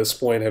until this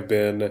point have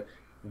been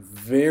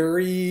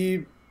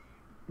very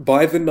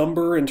by the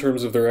number in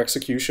terms of their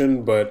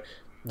execution, but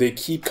they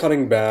keep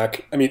cutting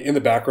back. I mean, in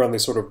the background, they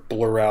sort of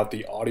blur out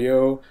the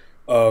audio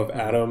of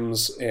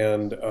Adams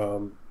and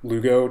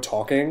Lugo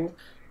talking,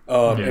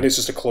 and it's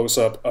just a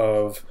close-up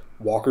of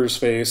Walker's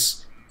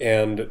face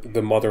and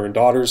the mother and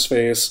daughter's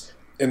face,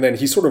 and then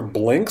he sort of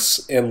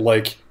blinks, and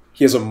like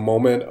he has a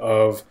moment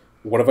of,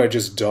 what have I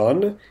just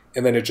done?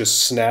 And then it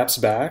just snaps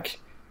back,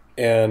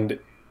 and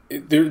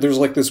there's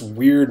like this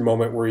weird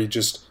moment where he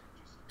just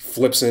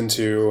flips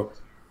into,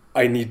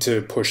 I need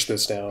to push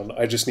this down.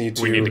 I just need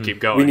to. We need to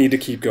keep going. We need to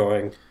keep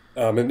going.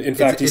 And in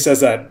fact, he says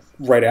that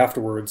right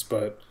afterwards.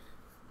 But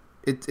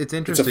it's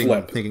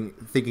interesting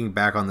thinking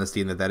back on this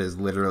scene that is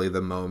literally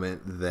the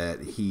moment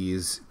that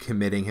he's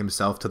committing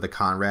himself to the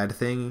Conrad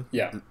thing.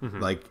 Yeah,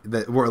 like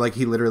that, where like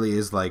he literally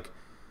is like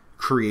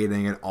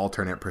creating an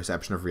alternate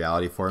perception of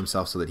reality for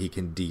himself so that he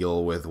can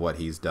deal with what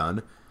he's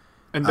done.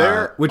 And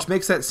which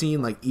makes that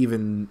scene, like,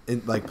 even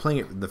like playing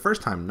it the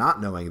first time,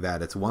 not knowing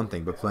that, it's one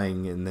thing, but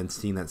playing and then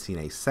seeing that scene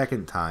a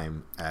second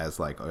time as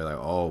like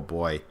oh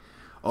boy,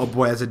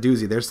 that's a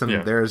doozy.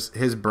 There's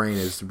his brain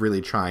is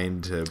really trying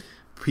to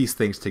piece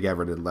things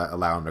together to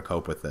allow him to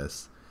cope with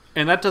this.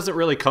 And that doesn't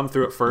really come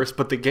through at first,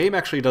 but the game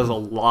actually does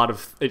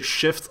it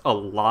shifts a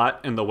lot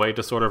in the way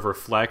to sort of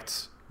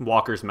reflect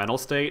Walker's mental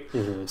state.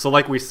 Mm-hmm. So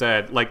like we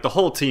said, like the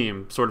whole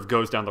team sort of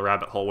goes down the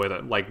rabbit hole with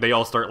it. Like they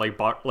all start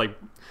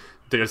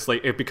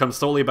it becomes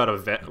solely about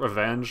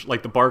revenge.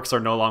 Like the barks are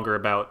no longer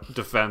about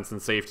defense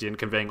and safety and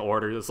conveying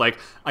orders. It's like,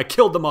 I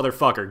killed the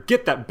motherfucker,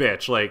 get that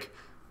bitch. Like,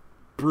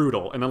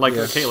 brutal. And then like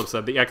Caleb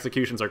said, the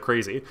executions are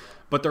crazy,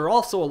 but there are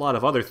also a lot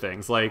of other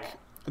things. Like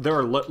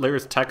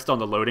there's text on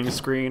the loading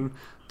screen.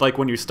 Like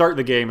when you start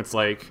the game, it's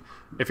like,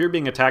 if you're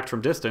being attacked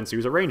from distance,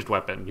 use a ranged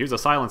weapon, use a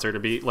silencer to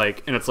be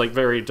like, and it's like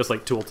very just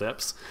like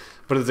tooltips.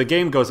 But as the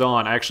game goes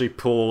on, I actually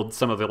pulled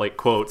some of the like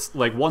quotes.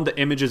 Like the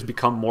images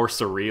become more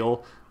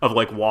surreal of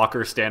like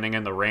Walker standing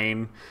in the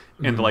rain,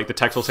 and like the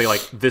text will say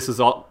like, this is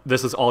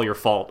all your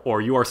fault,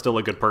 or you are still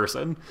a good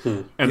person.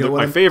 And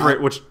my favorite,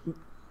 which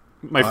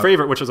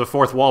is a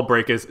fourth wall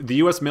break, is the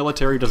U.S.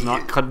 military does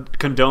not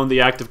condone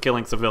the act of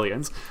killing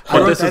civilians,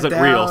 but this isn't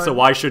real, so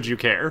why should you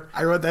care?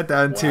 I wrote that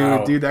down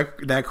too, dude.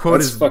 That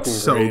quote is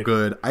so great.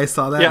 Good. I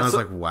saw that and I was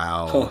like,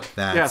 wow,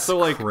 that's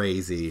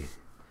crazy.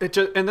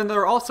 And then there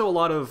are also a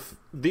lot of,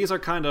 these are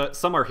kind of,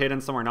 some are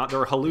hidden, some are not. There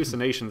are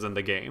hallucinations in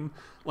the game.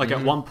 Like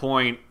at one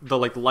point, the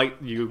like light,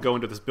 you go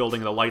into this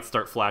building, the lights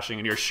start flashing,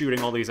 and you're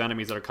shooting all these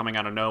enemies that are coming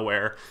out of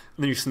nowhere,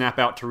 and then you snap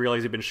out to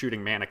realize you've been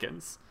shooting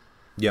mannequins.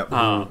 Yep.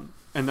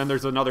 And then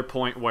there's another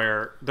point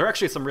where there are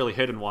actually some really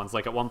hidden ones.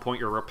 Like at one point,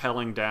 you're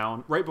rappelling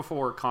down right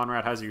before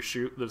Conrad has you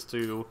shoot those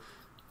two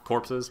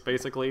corpses,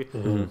 basically.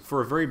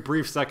 For a very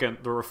brief second,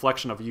 the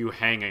reflection of you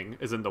hanging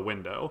is in the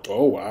window.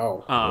 Oh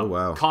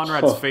wow.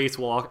 Conrad's face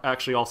will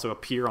actually also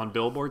appear on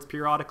billboards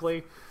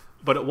periodically,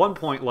 but at one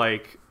point,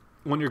 like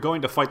when you're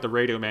going to fight the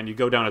radio man, you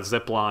go down a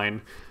zip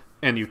line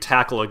and you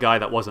tackle a guy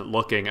that wasn't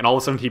looking, and all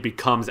of a sudden he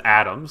becomes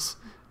Adams,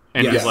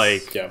 and he's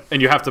like,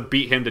 and you have to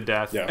beat him to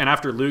death. And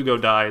after Lugo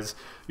dies,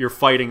 you're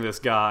fighting this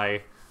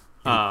guy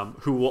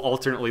who will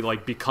alternately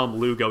like become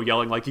Lugo,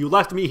 yelling like, "You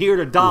left me here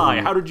to die.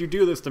 How did you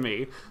do this to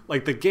me?"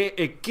 Like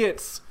it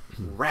gets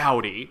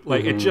rowdy.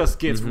 Like it just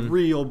gets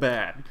real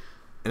bad.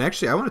 And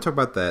actually, I want to talk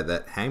about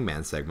that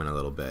Hangman segment a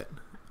little bit,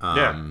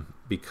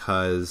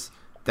 because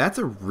that's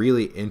a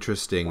really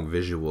interesting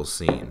visual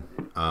scene.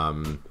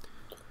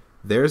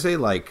 There's a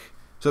like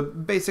So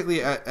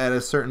basically, at a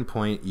certain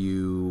point,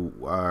 you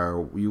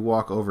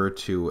walk over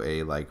to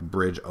a like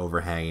bridge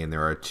overhang, and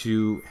there are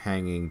two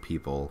hanging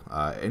people.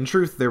 In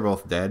truth, they're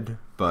both dead,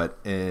 but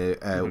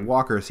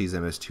Walker sees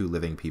them as two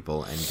living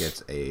people and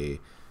gets a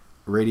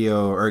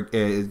radio, or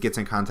gets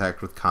in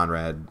contact with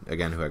Conrad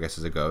again, who I guess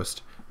is a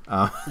ghost.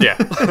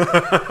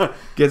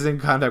 Gets in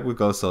contact with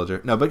Ghost Soldier.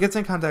 No, but gets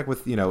in contact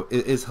with,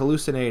 is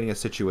hallucinating a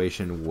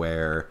situation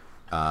where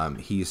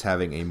he's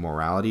having a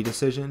morality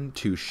decision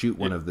to shoot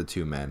one of the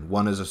two men.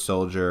 One is a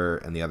soldier,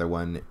 and the other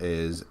one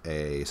is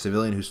a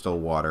civilian who stole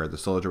water. The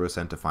soldier was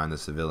sent to find the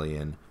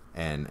civilian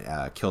and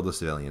kill the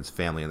civilian's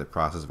family in the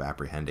process of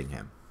apprehending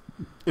him.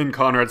 And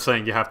Conrad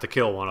saying you have to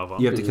kill one of them.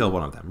 You have to kill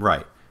one of them,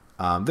 right.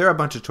 There are a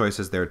bunch of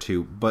choices there,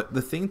 too. But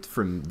the thing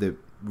that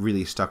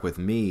really stuck with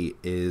me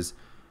is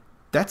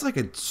that's like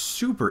a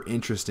super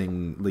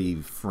interestingly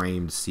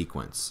framed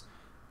sequence.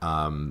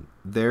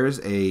 There's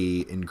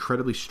a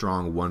incredibly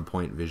strong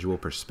 1-point visual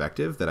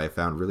perspective that I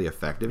found really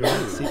effective.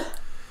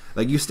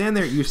 Like you stand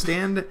there,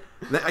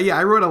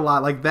 I wrote a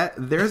lot like that.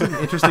 There's an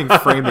interesting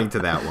framing to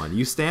that one.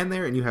 You stand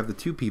there and you have the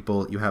two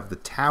people, you have the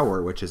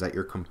tower, which is at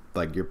your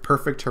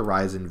perfect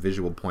horizon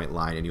visual point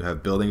line, and you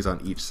have buildings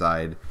on each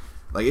side.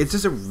 Like it's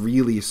just a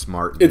really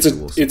smart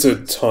visual sequence. It's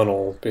a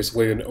tunnel,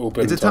 basically an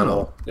open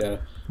tunnel. Yeah.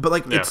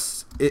 But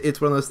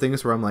it's one of those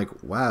things where I'm like,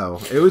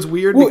 wow. It was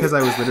weird because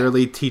I was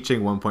literally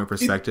teaching 1-point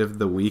perspective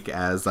the week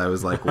as I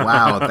was like,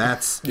 wow,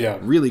 that's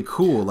really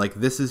cool. Like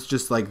this is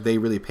just like they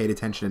really paid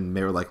attention and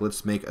they were like,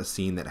 let's make a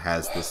scene that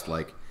has this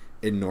like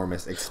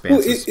enormous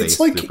expansive space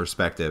through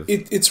perspective.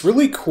 It's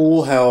really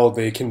cool how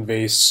they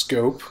convey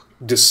scope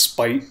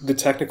despite the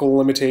technical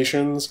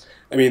limitations.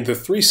 I mean, the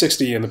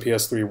 360 and the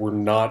PS3 were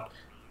not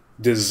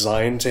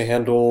designed to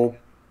handle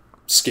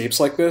scapes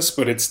like this,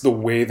 but it's the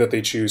way that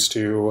they choose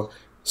to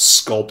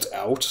sculpt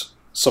out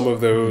some of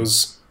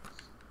those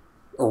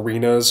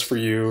arenas for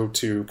you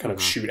to kind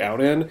of shoot out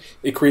in.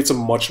 It creates a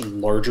much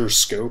larger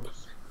scope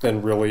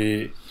than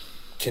really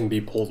can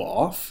be pulled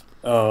off.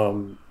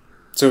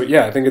 So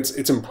yeah, I think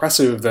it's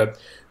impressive that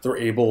they're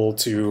able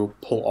to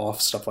pull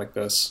off stuff like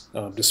this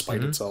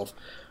despite itself.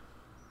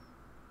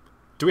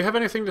 Do we have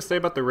anything to say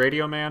about the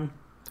Radio Man?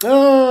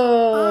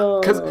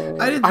 Because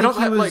I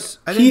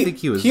didn't think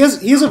he was.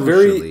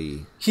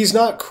 He's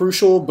not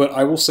crucial, but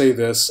I will say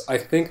this: I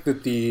think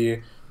that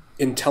the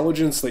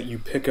intelligence that you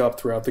pick up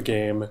throughout the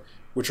game,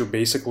 which are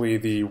basically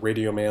the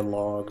Radio Man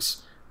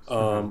logs,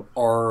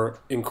 are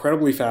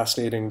incredibly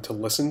fascinating to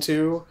listen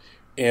to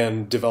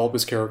and develop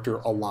his character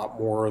a lot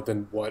more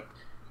than what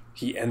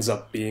he ends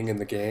up being in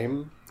the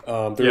game.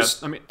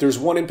 There's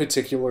one in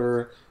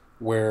particular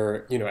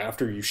where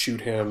after you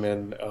shoot him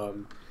and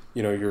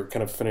you're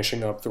kind of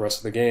finishing up the rest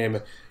of the game,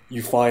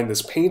 you find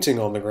this painting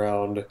on the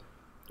ground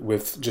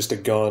with just a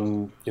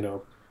gun,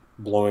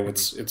 blowing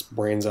its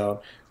brains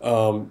out.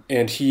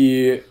 And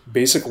he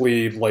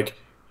basically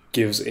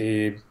gives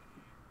a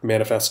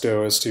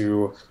manifesto as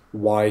to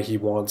why he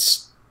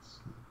wants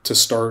to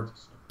start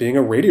being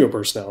a radio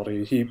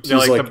personality. He's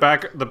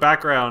the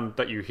background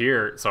that you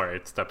hear. Sorry,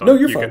 I stepped on. No,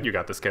 you're fine. You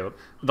got this, Caleb.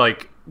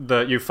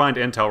 You find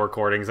intel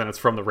recordings, and it's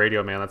from the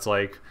Radio Man. That's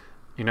like,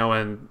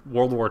 in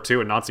World War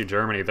II in Nazi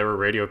Germany, there were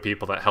radio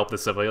people that helped the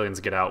civilians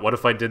get out. What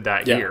if I did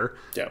that here?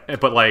 Yeah.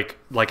 But like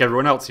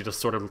everyone else, he just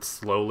sort of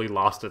slowly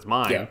lost his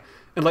mind. Yeah.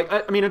 And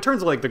in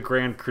terms of the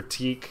grand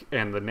critique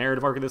and the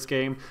narrative arc of this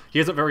game, he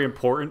isn't very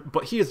important,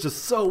 but he is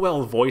just so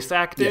well voice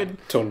acted. Yeah,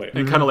 totally.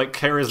 And kind of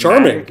charismatic.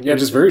 Charming. Yeah,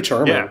 just very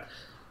charming. Yeah.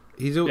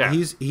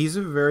 He's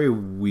a very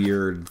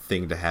weird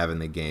thing to have in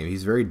the game.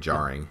 He's very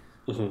jarring.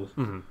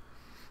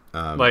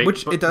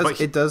 Which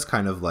it does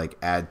kind of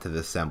add to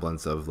the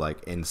semblance of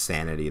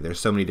insanity. There's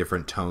so many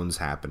different tones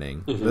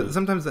happening, but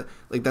sometimes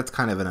that's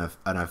kind of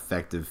an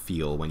effective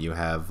feel when you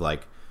have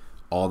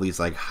all these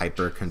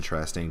hyper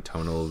contrasting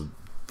tonal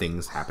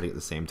things happening at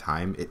the same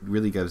time. It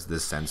really gives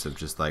this sense of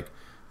just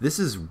this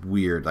is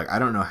weird. I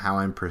don't know how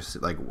I'm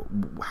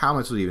how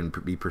much would even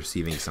be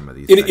perceiving some of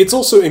these. It's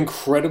also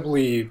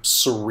incredibly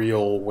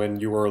surreal when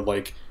you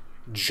are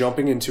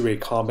jumping into a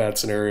combat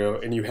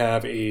scenario and you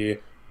have a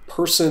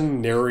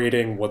person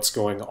narrating what's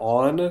going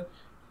on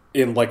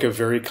in a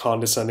very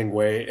condescending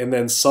way, and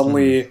then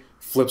suddenly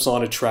flips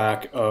on a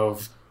track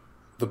of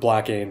the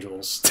Black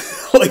Angels.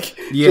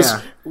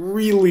 Just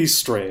really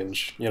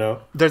strange,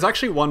 There's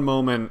actually one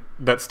moment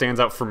that stands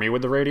out for me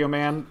with the Radio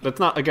Man. That's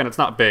it's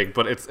not big,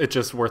 but it's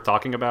just worth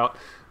talking about.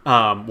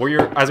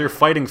 Where as you're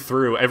fighting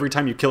through, every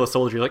time you kill a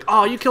soldier, you're like,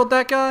 oh, you killed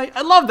that guy?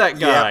 I love that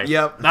guy.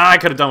 Yep. Nah, I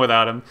could have done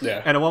without him.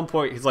 Yeah. And at one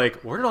point, he's like,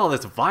 where did all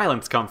this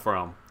violence come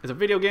from? Is it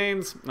video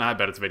games? Nah, I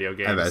bet it's video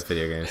games. I bet it's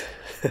video games.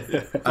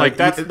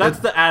 That's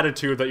the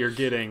attitude that you're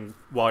getting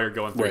while you're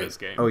going through this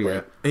game. Oh,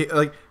 yeah.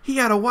 He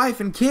had a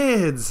wife and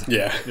kids.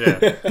 Yeah.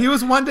 He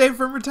was one day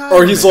from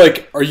retirement. Or he's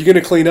like, are you going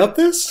to clean up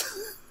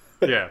this?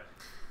 Yeah.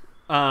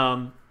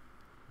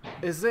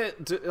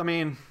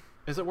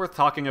 Is it worth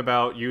talking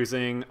about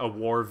using a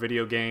war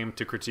video game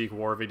to critique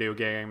war video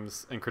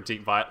games and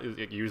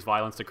use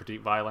violence to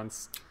critique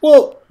violence?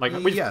 Well,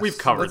 we've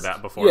covered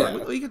that before. Yeah.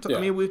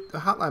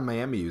 Hotline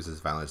Miami uses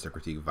violence to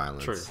critique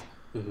violence. True.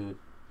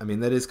 I mean,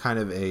 that is kind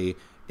of a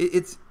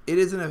it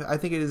isn't. I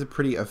think it is a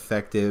pretty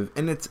effective,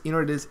 and it's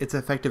it's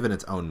effective in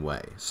its own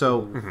way.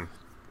 So,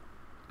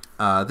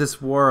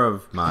 this war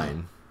of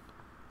mine,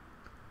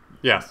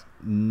 yes,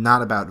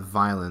 not about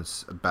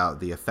violence, about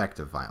the effect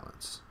of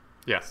violence.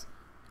 Yes.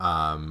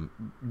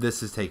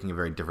 This is taking a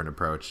very different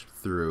approach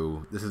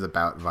through. This is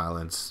about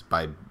violence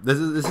by. This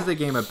is a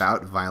game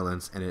about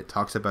violence, and it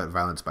talks about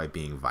violence by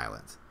being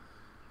violent.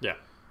 Yeah.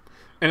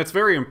 And it's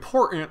very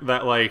important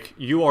that, like,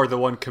 you are the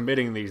one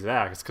committing these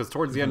acts, because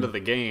towards the end of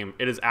the game,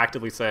 it is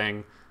actively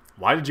saying,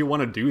 why did you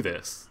want to do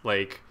this?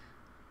 Like,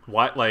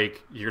 why?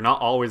 Like, you're not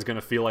always going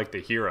to feel like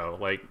the hero.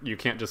 Like, you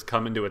can't just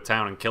come into a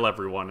town and kill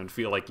everyone and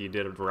feel like you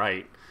did it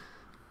right.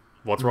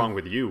 What's wrong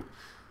with you?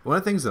 One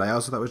of the things that I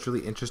also thought was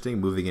really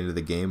interesting moving into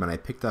the game, and I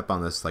picked up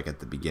on this, like, at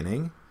the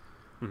beginning,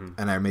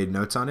 and I made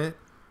notes on it,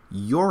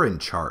 you're in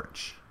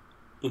charge.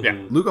 Yeah.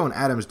 Lugo and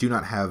Adams do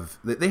not have...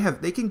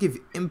 They can give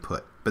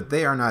input, but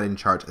they are not in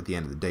charge at the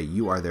end of the day.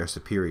 You are their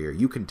superior.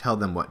 You can tell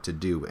them what to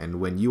do, and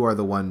when you are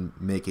the one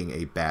making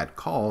a bad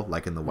call,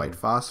 like in the White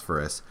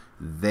Phosphorus,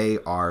 they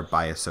are,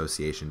 by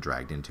association,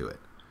 dragged into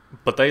it.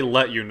 But they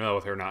let you know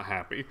if they're not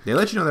happy. They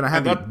let you know they're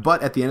not happy,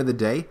 but at the end of the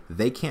day,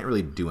 they can't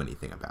really do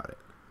anything about it.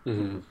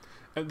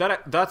 And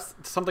that's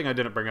something I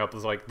didn't bring up,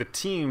 is like the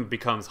team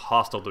becomes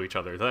hostile to each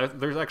other.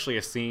 There's actually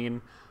a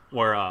scene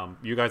where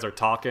you guys are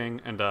talking,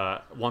 and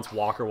once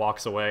Walker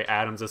walks away,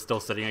 Adams is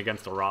still sitting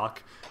against a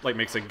rock, like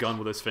makes a gun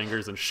with his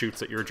fingers and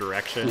shoots at your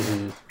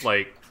direction.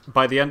 Like,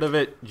 by the end of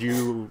it,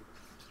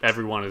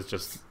 everyone is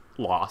just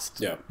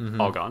lost. Yeah.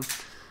 All gone.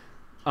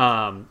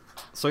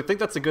 So I think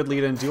that's a good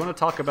lead in. Do you want to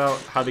talk about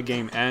how the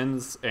game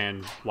ends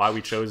and why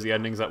we chose the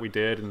endings that we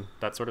did and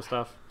that sort of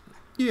stuff?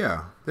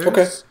 Yeah.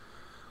 Okay.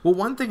 Well,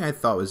 one thing I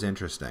thought was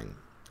interesting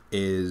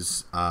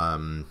is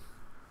the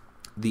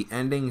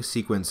ending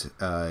sequence.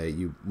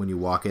 When you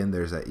walk in,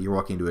 you're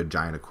walking into a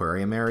giant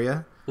aquarium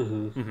area,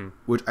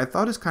 which I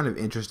thought is kind of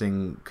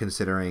interesting,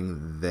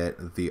 considering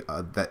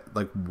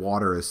that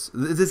water is.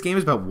 This game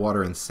is about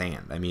water and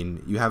sand. I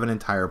mean, you have an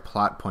entire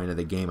plot point of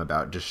the game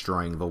about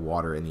destroying the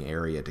water in the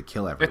area to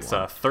kill everyone. It's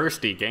a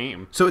thirsty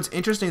game. So it's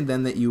interesting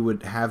then that you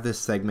would have this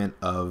segment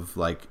of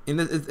like,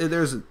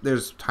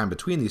 there's time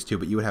between these two,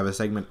 but you would have a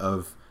segment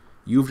of.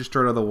 You've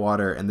destroyed all the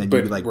water, and then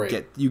you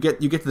get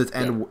to this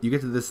end. You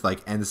get to this like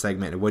end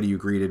segment, and what are you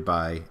greeted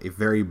by? A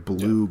very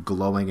blue,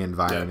 glowing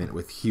environment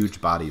with huge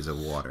bodies of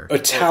water. A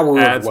tower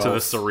adds of to the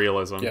wealth.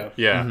 surrealism.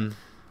 Yeah.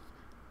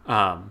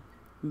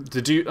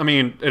 Did you? I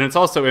mean, and it's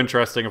also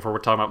interesting if we're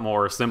talking about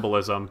more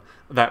symbolism.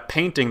 That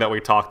painting that we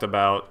talked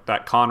about,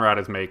 that Conrad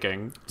is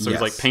making. So he's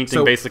like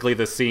painting basically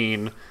the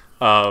scene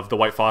of the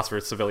White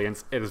Phosphorus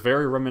civilians. It is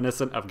very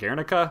reminiscent of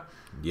Guernica.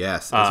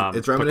 Yes,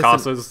 it's reminiscent.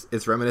 Picasso's,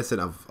 it's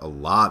reminiscent of a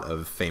lot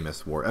of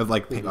famous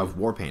of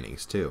war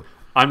paintings too.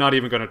 I'm not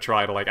even going to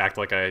try to like act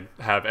like I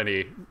have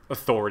any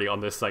authority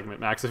on this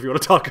segment, Max. If you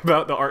want to talk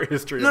about the art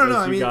history of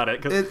this, got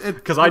it.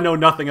 Because I know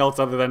nothing else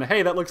other than,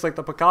 hey, that looks like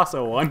the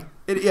Picasso one.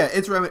 There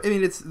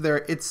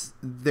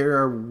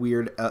are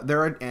weird. There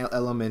are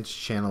elements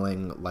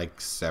channeling like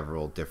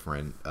several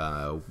different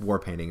war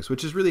paintings,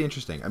 which is really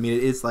interesting. I mean,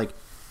 it is like.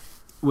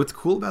 What's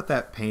cool about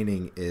that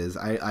painting is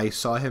I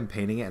saw him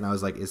painting it, and I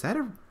was like, is that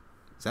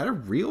a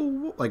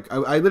real, like,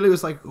 I literally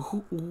was like,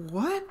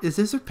 what is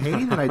this, a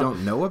painting that I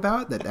don't know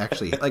about, that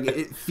actually, like,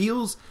 it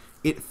feels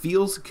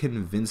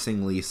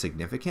convincingly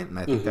significant, and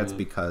I think that's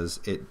because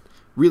it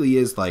really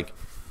is like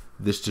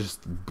this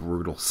just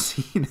brutal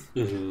scene.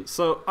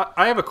 So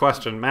I have a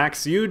question,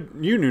 Max. You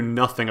knew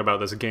nothing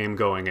about this game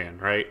going in,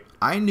 right?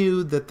 I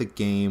knew that the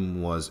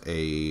game was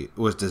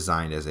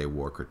designed as a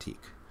war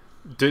critique.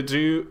 Did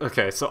you?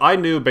 Okay, so I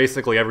knew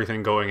basically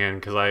everything going in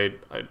because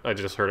I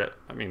just heard it.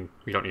 I mean,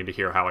 we don't need to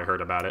hear how I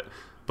heard about it.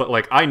 But,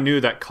 like, I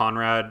knew that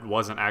Conrad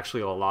wasn't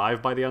actually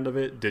alive by the end of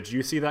it. Did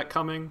you see that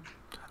coming?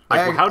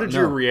 Like, how did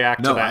you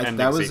react to that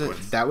ending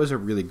sequence? That was a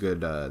really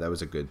good, that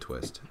was a good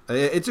twist.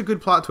 It's a good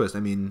plot twist.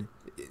 I mean,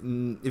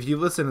 if you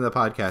listen to the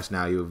podcast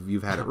now,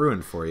 you've had it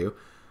ruined for you.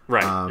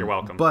 Right, you're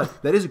welcome.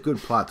 But that is a good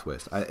plot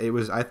twist.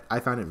 I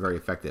found it very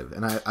effective.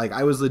 And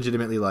I was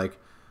legitimately like,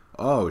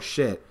 oh,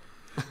 shit.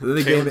 Then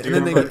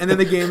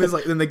the game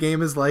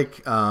is like,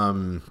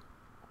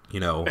 you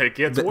know, it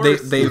gets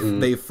worse.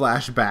 They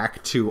flash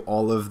back to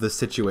all of the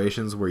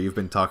situations where you've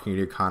been talking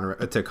to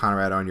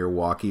Conrad on your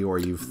walkie, or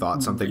you've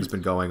thought something's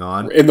been going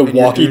on, and the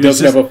walkie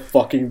doesn't have a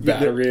fucking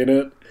battery in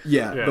it.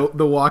 Yeah.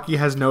 The walkie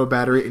has no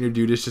battery, and your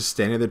dude is just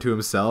standing there to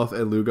himself,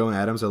 and Lugo and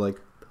Adams are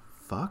like,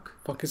 fuck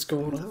is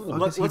going on?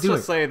 Let's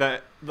just say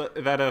that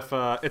if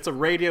it's a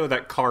radio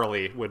that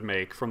Carly would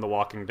make from The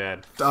Walking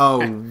Dead.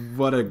 Oh,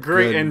 what a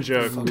great in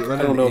joke! I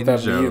don't know what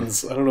that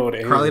means. I don't know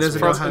what Carly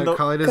doesn't know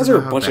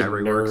how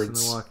battery works in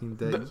The Walking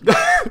Dead.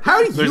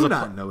 How do you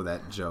not know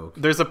that joke?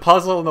 There's a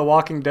puzzle in The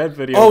Walking Dead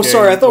video. Oh,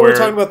 sorry, I thought we were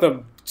talking about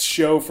the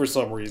show for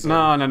some reason.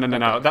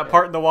 No. That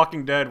part in The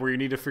Walking Dead where you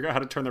need to figure out how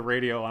to turn the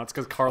radio on. It's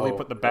because Carly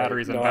put the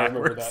batteries in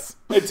backwards.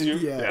 I do.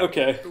 Yeah.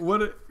 Okay.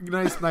 What a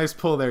nice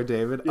pull there,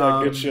 David.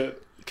 Yeah, good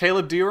shit.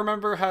 Caleb, do you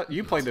remember how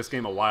you played this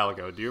game a while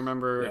ago? Do you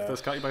remember if this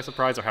caught you by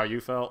surprise or how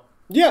you felt?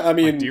 Yeah, I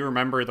mean... Like, do you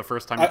remember the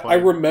first time you played? I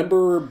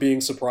remember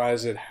being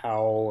surprised at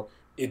how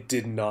it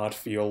did not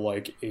feel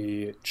like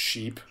a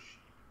cheap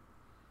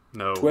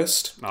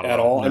twist at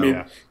all. No. I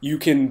mean, you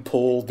can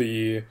pull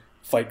the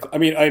fight... I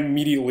mean, I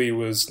immediately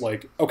was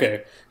like,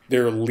 okay,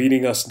 they're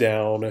leading us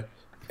down.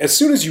 As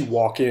soon as you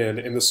walk in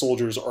and the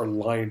soldiers are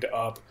lined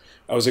up,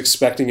 I was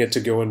expecting it to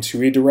go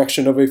into a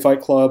direction of a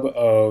Fight Club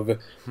of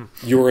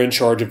you're in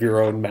charge of your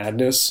own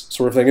madness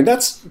sort of thing. And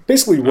that's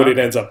basically what it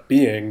ends up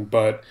being,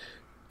 but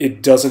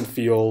it doesn't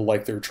feel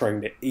like they're trying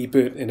to ape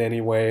it in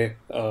any way.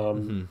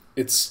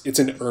 It's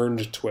an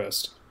earned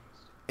twist.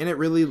 And it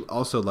really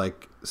also,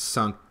 like,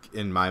 sunk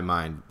in my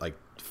mind, like,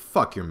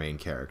 fuck your main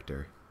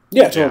character.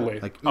 Yeah, totally.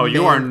 Like,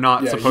 you are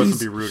not supposed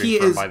to be rooting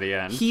for him by the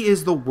end. He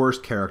is the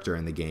worst character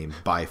in the game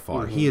by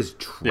far. He is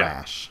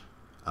trash.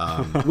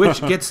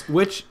 Which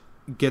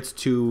gets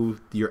to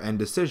your end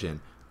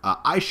decision.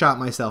 I shot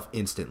myself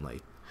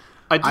instantly.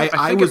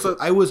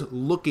 I was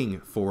looking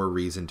for a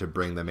reason to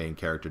bring the main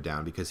character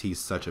down because he's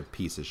such a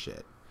piece of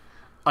shit.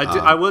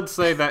 I would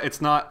say that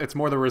it's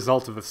more the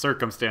result of the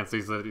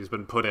circumstances that he's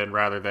been put in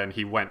rather than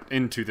he went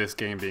into this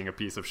game being a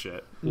piece of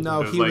shit.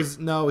 No,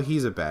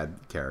 he's a bad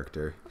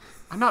character.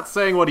 I'm not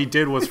saying what he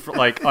did was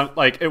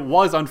it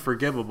was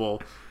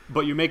unforgivable,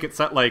 but you make it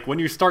set like when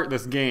you start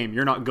this game,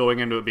 you're not going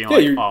into it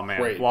being oh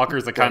man,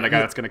 Walker's the kind of guy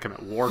that's going to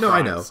commit war crimes. No,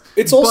 I know.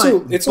 It's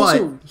also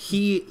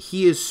he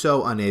is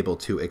so unable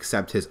to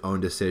accept his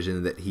own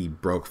decision that he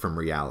broke from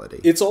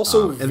reality. It's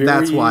also and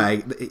that's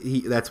why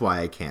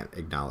I can't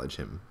acknowledge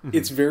him.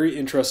 It's very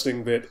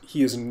interesting that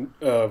he is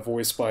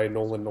voiced by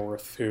Nolan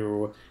North,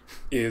 who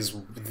is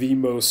the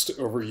most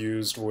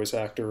overused voice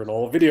actor in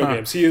all of video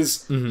games. He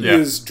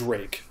is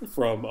Drake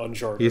from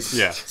Uncharted.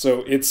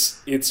 So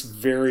it's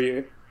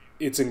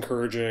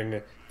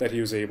encouraging that he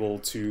was able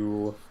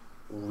to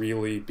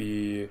really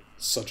be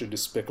such a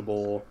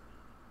despicable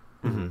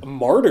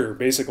martyr,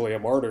 basically a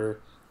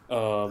martyr.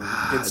 In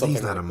something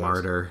he's not a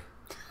martyr.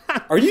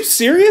 Are you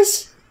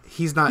serious?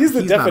 He's not. He's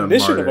the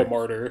definition not of a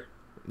martyr.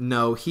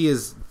 No, he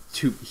is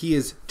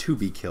to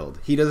be killed.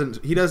 He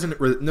doesn't.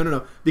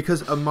 No.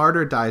 Because a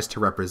martyr dies to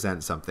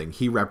represent something.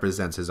 He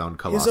represents his own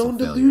colossal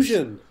failures.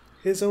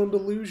 His own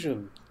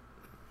delusion.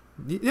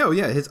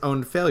 His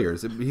own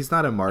failures. He's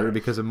not a martyr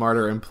because a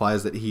martyr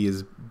implies that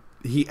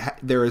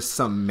there is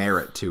some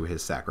merit to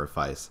his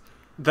sacrifice.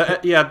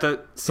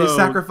 His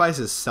sacrifice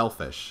is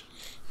selfish.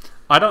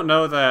 I don't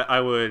know that I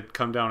would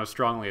come down as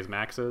strongly as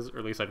Max is, or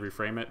at least I'd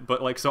reframe it.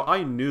 But so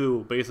I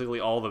knew basically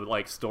all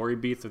the story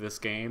beats of this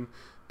game,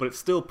 but it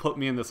still put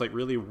me in this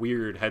really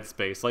weird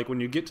headspace. Like when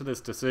you get to this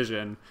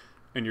decision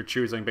and you're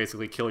choosing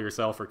basically kill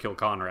yourself or kill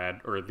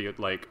Conrad or the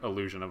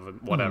illusion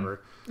of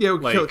whatever. Yeah,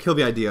 kill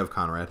the idea of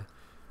Conrad.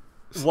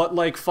 So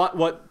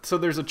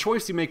there's a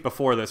choice you make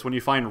before this when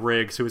you find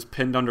Riggs, who is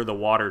pinned under the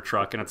water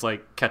truck and it's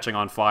catching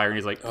on fire and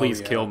he's like,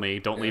 please kill me,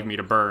 don't leave me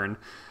to burn.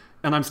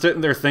 And I'm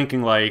sitting there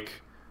thinking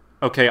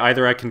okay,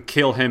 either I can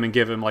kill him and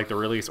give him the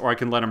release, or I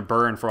can let him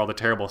burn for all the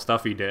terrible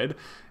stuff he did.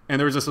 And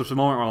there was just this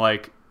moment where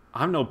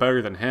I'm no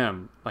better than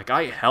him.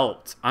 I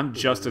helped. I'm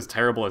just as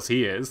terrible as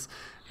he is.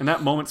 And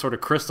that moment sort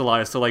of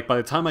crystallized. So by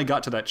the time I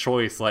got to that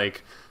choice,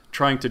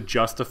 trying to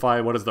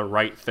justify what is the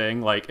right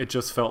thing, it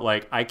just felt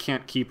like I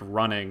can't keep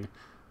running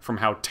from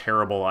how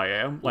terrible I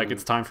am.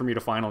 It's time for me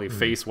to finally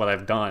face what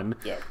I've done.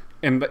 Yeah.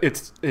 And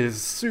it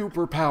is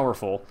super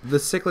powerful. The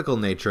cyclical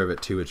nature of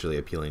it too is really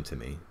appealing to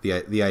me.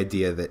 The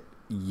idea that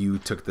you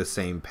took the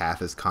same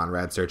path as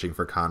Conrad, searching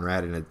for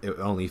Conrad, and it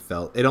only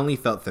felt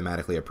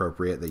thematically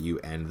appropriate that you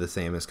end the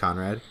same as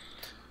Conrad.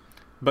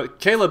 But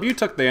Caleb, you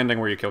took the ending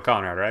where you kill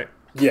Conrad, right?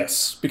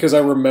 Yes, because I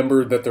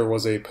remembered that there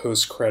was a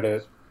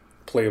post-credit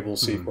playable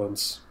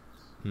sequence.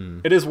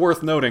 It is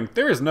worth noting,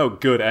 there is no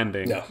good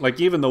ending. No.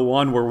 Even the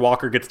one where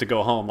Walker gets to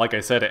go home, like I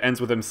said, it ends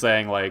with him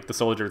saying, the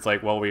soldier's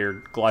well,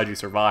 we're glad you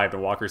survived,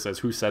 and Walker says,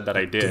 who said that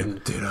I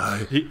did? Did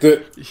I?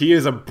 He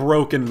is a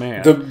broken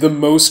man. The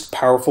most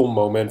powerful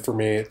moment for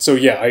me, so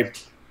yeah, I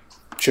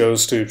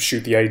chose to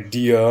shoot the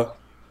idea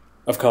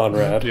of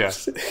Conrad.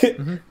 Yes.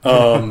 And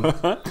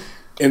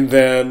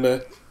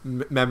then...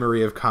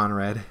 Memory of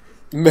Conrad,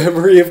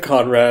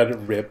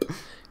 rip.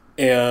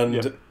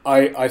 And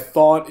I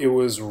thought it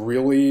was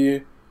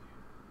really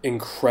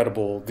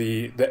incredible.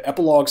 The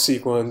epilogue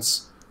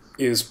sequence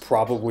is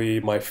probably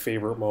my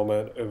favorite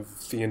moment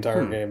of the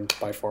entire game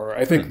by far.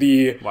 I think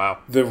the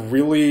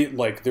really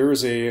there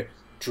is a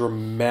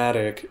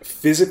dramatic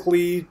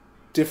physically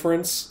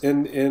difference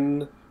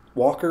in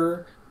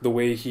Walker. The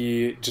way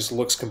he just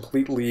looks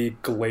completely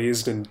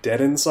glazed and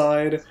dead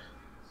inside.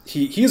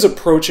 He is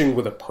approaching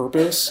with a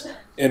purpose.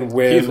 And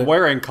when he's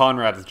wearing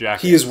Conrad's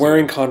jacket. He is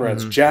wearing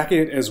Conrad's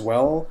jacket as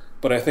well.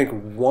 But I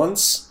think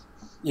once,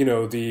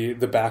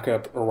 the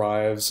backup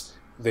arrives,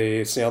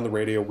 they say on the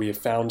radio, we have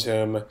found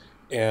him.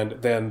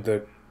 And then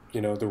the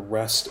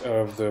rest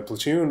of the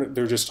platoon,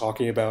 they're just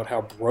talking about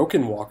how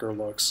broken Walker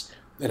looks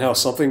and how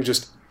something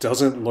just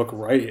doesn't look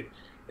right.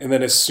 And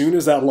then as soon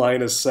as that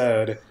line is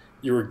said,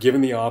 you were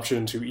given the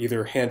option to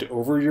either hand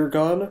over your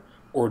gun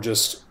or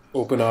just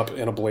open up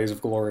in a blaze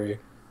of glory.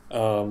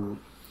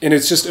 And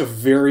it's just a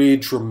very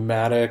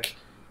dramatic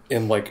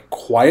and like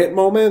quiet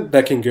moment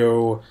that can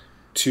go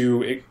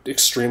two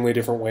extremely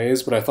different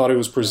ways, but I thought it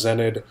was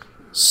presented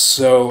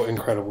so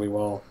incredibly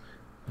well.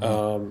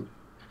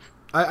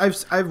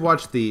 I've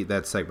watched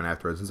that segment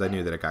afterwards since I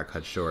knew that it got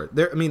cut short.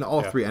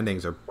 All three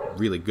endings are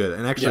really good,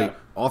 and actually,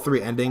 all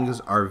three endings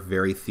are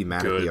very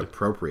thematically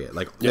appropriate.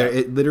 Like,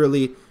 it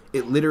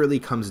literally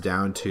comes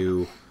down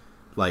to,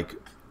 like,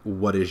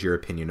 what is your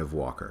opinion of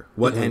Walker?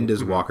 What end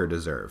does Walker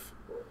deserve?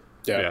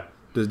 Yeah.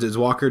 Does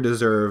Walker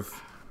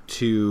deserve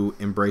to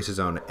embrace his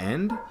own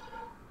end?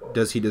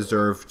 Does he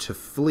deserve to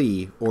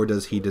flee, or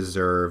does he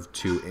deserve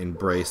to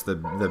embrace the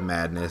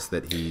madness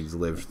that he's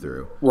lived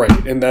through?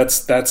 Right, and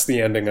that's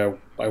the ending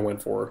I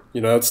went for.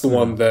 You know, that's the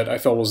one that I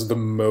felt was the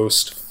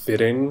most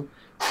fitting,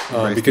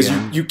 because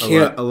you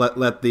can't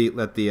let the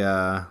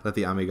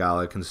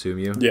Amygdala consume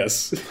you.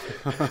 Yes,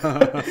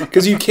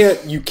 because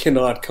you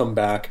cannot come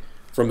back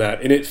from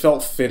that, and it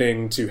felt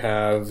fitting to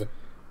have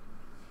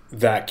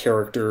that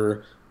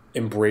character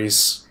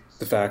embrace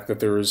the fact that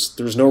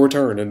there's no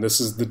return, and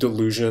this is the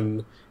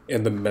delusion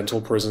and the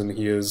mental prison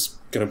he is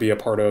going to be a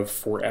part of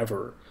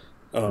forever,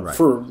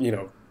 for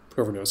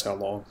whoever knows how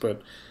long.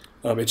 But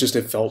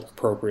it felt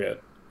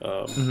appropriate,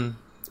 and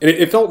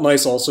it felt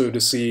nice also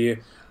to see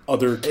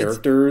other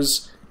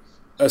characters,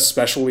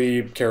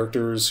 especially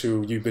characters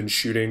who you've been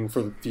shooting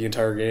for the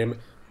entire game,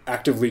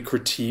 actively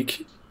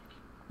critique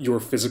your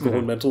physical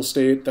and mental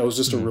state. That was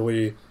just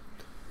it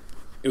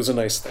was a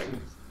nice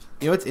thing.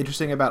 You know what's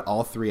interesting about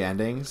all three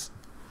endings?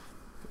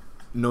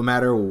 No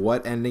matter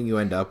what ending you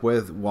end up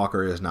with,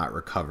 Walker is not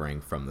recovering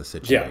from the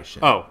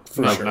situation. Yeah. Oh,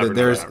 for sure.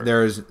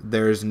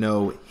 There's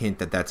no hint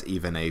that that's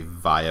even a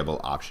viable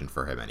option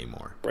for him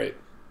anymore. Right.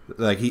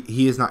 Like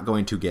he is not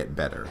going to get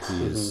better.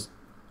 He is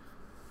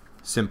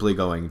simply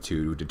going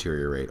to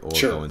deteriorate or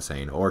go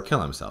insane or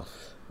kill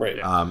himself. Right.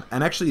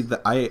 And actually,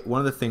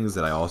 one of the things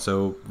that I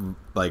also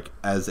like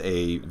as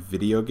a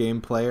video game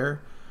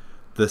player,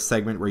 the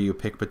segment where you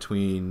pick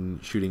between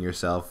shooting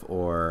yourself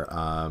or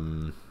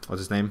what's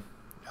his name?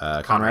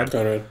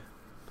 Conrad.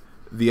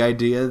 The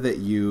idea that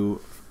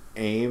you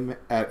aim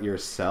at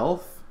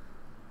yourself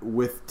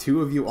with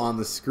two of you on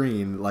the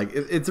screen, like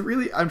it's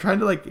really. I'm trying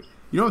to like, you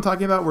know what I'm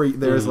talking about, where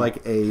there's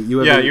like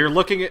you're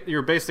looking at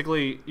you're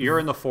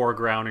in the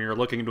foreground and you're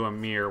looking into a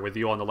mirror with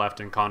you on the left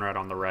and Conrad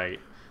on the right.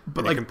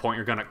 But you can point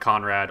your gun at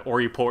Conrad,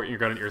 or you point your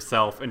gun at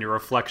yourself, and your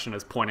reflection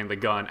is pointing the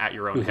gun at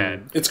your own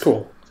head. It's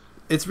cool.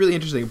 It's really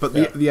interesting, but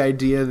the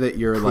idea that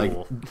you're like.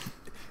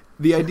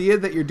 The idea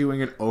that you're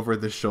doing an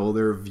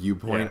over-the-shoulder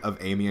viewpoint of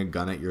aiming a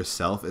gun at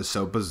yourself is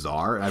so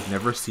bizarre. I've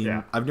never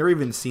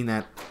even seen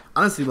that.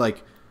 Honestly,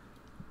 like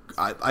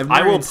I've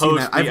never seen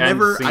that.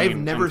 I've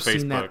never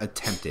seen that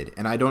attempted,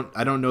 and I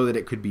don't know that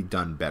it could be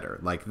done better.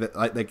 Like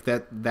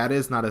that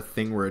is not a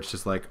thing where it's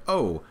just like,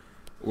 oh,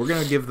 we're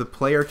gonna give the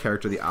player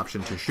character the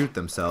option to shoot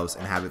themselves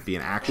and have it be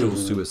an actual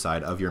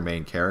suicide of your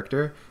main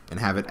character, and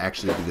have it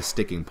actually be the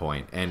sticking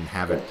point and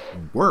have it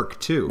work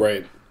too.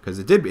 Right. Because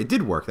it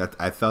did work. That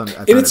I found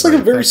and it's like a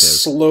very effective.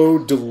 slow,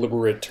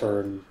 deliberate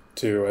turn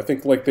too. I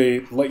think like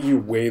they let you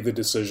weigh the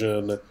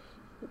decision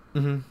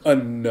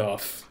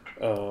enough,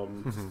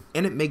 and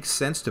it makes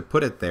sense to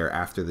put it there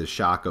after the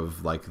shock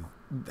of like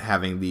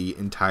having the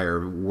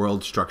entire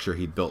world structure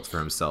he built for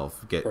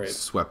himself get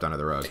swept under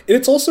the rug. And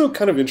it's also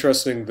kind of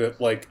interesting that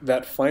like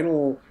that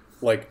final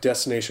like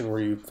destination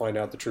where you find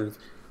out the truth,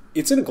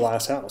 it's in a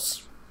glass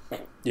house.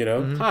 You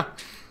know.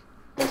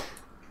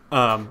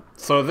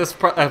 So this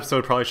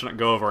episode probably shouldn't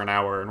go over an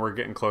hour, and we're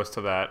getting close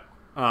to that.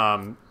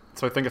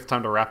 So I think it's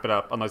time to wrap it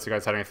up, unless you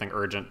guys had anything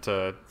urgent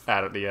to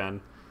add at the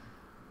end.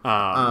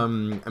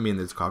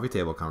 There's coffee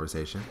table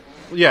conversation.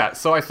 Yeah,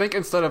 so I think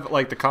instead of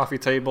like the coffee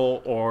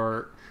table,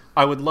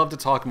 I would love to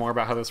talk more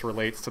about how this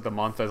relates to the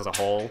month as a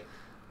whole.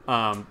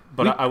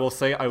 I will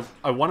say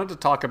I wanted to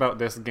talk about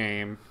this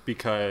game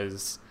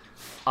because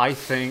I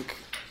think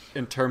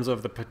in terms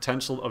of the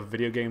potential of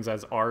video games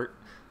as art,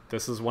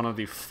 this is one of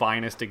the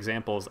finest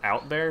examples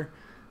out there.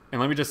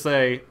 And let me just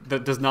say,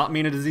 that does not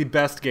mean it is the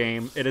best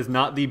game. It is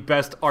not the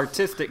best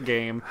artistic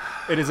game.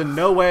 It is in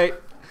no way...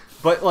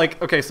 But,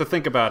 like, okay, so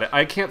think about it.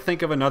 I can't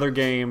think of another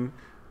game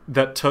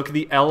that took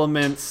the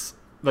elements...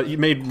 that you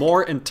made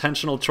more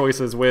intentional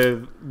choices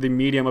with the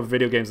medium of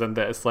video games than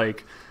this.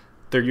 Like,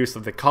 their use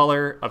of the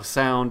color, of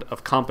sound,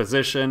 of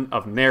composition,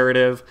 of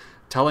narrative...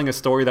 telling a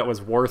story that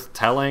was worth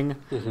telling,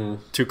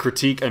 to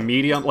critique a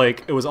medium.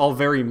 Like, it was all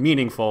very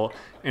meaningful.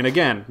 And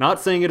again,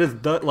 not saying it is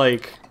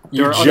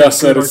you just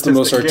said it's the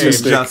most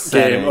artistic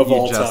game of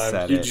all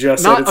time. You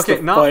just said it's the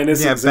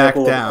finest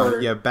example of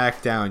art. Yeah,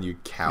 back down, you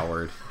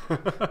coward.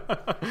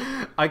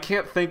 I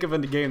can't think of a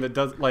game that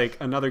does like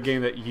another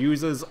game that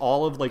uses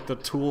all of like the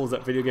tools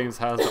that video games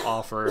has to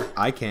offer.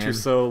 I can.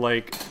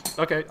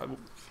 Okay.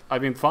 I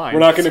mean, fine.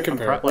 We're not going to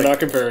compare. We're not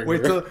comparing.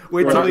 Wait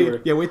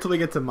till we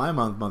get to my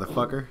month,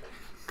 motherfucker.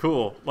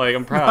 Cool. Like,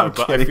 I'm proud,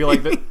 but I feel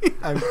like that.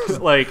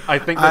 I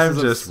think this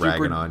is a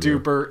super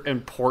duper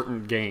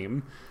important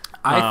game.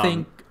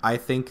 I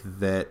think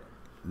that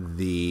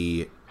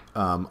the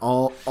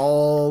all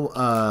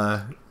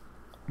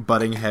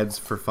butting heads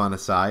for fun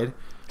aside,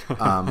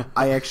 I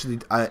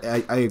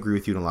agree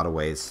with you in a lot of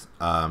ways.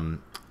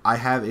 I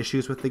have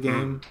issues with the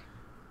game.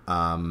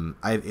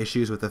 I have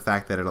issues with the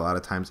fact that a lot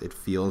of times it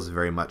feels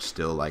very much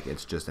still like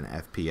it's just an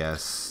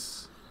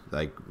FPS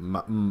like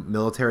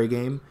military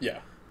game. Yeah.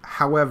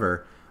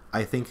 However,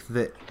 I think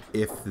that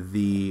if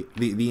the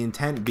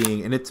intent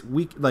being, and it's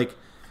we like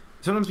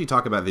sometimes we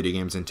talk about video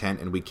games intent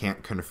and we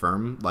can't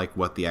confirm like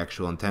what the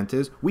actual intent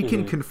is. We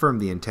can confirm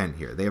the intent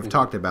here. They have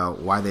talked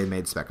about why they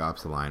made Spec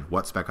Ops: The Line,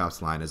 what Spec Ops: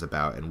 The Line is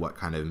about, and what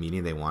kind of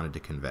meaning they wanted to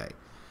convey.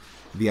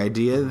 The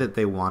idea that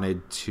they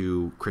wanted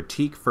to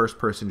critique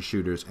first-person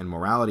shooters and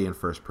morality in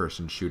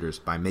first-person shooters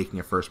by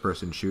making a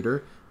first-person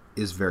shooter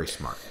is very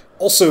smart.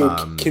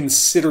 Also,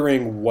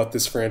 considering what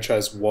this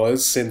franchise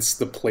was since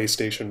the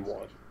PlayStation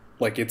 1.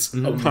 Like, it's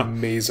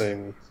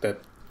amazing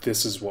that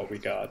this is what we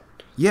got.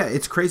 Yeah,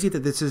 it's crazy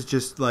that this is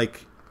just,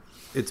 like,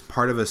 it's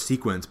part of a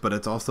sequence, but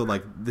it's also,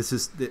 like, this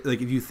is,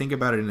 like, if you think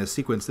about it in a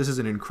sequence, this is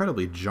an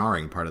incredibly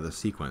jarring part of the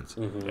sequence.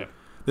 Yeah.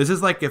 This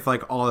is like if,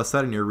 like, all of a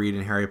sudden you're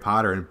reading Harry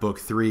Potter and book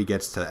 3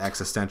 gets to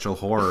existential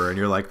horror and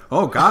you're like,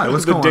 oh, God,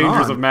 what's going on? The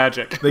dangers of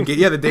magic.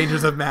 The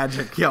dangers of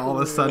magic. Yeah, all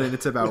of a sudden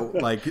it's about,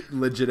 like,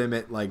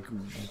 legitimate, like,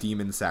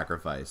 demon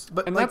sacrifice.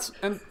 But and like,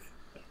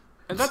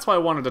 that's why I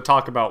wanted to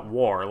talk about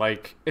war.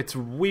 Like, it's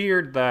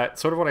weird that,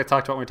 sort of what I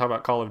talked about when we talked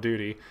about Call of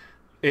Duty,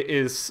 it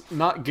is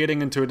not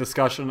getting into a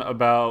discussion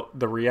about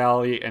the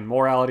reality and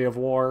morality of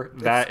war.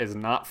 That is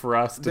not for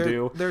us to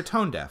do. They're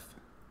tone deaf.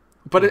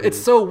 But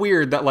it's so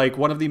weird that, like,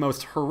 one of the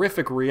most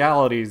horrific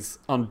realities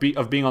of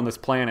being on this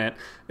planet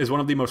is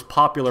one of the most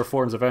popular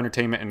forms of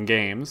entertainment in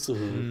games.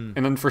 And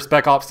then for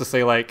Spec Ops to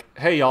say, like,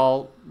 hey,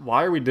 y'all,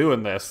 why are we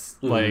doing this?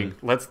 Like,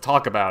 let's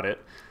talk about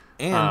it.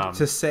 And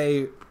to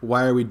say,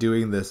 why are we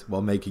doing this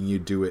while making you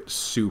do it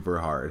super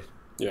hard?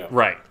 Yeah.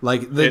 Right.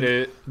 Like,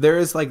 this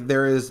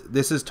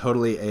is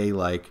totally a,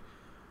 like,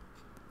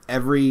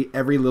 every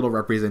little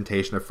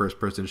representation of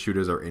first-person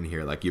shooters are in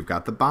here. Like, you've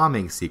got the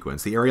bombing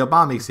sequence, the aerial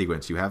bombing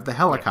sequence, you have the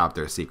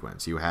helicopter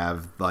sequence, you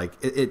have, like,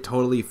 it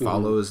totally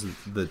follows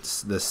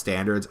the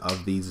standards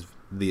of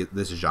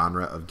this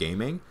genre of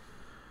gaming,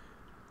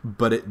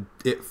 but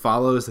it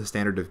follows the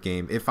standard of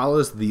game. It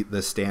follows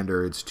the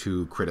standards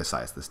to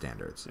criticize the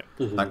standards.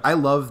 Yeah. Like, I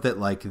love that,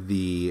 like,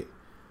 the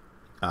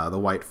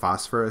white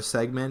phosphorus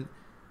segment,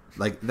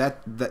 like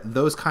that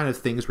those kind of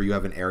things where you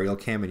have an aerial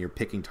cam and you're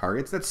picking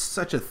targets, that's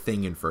such a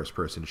thing in first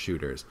person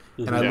shooters.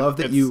 And I love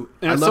that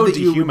it's so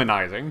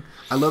dehumanizing.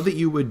 I love that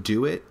you would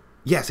do it.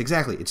 Yes,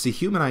 exactly. It's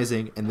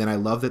dehumanizing, and then I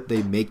love that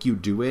they make you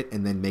do it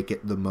and then make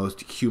it the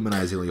most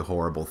humanizingly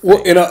horrible thing.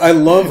 Well, and I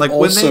love, like,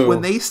 also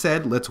when they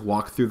said let's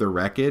walk through the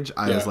wreckage,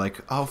 I was like,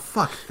 oh,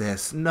 fuck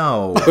this.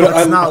 No.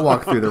 Let's not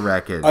walk through the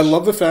wreckage. I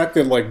love the fact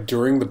that, like,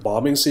 during the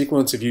bombing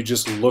sequence, if you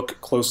just look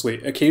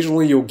closely,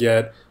 occasionally you'll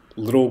get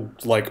little,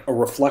 like, a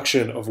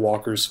reflection of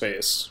Walker's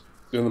face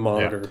in the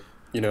monitor.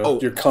 You know,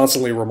 you're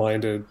constantly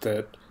reminded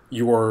that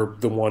you are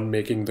the one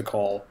making the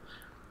call.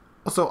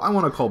 Also, I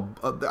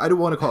do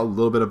want to call a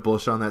little bit of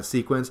bullshit on that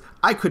sequence.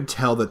 I could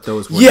tell that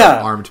those were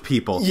not armed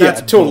people.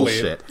 That's totally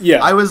bullshit.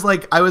 Yeah, I was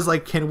like,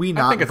 can we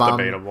not? I think it's bomb?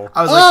 debatable.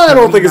 I was like, I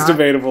don't think it's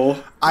debatable.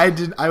 I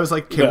was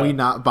like, can we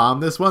not bomb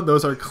this one?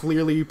 Those are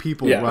clearly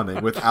people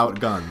running without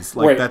guns.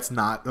 Like, that's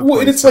not. Well,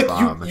 and it's like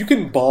bomb. You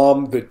can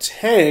bomb the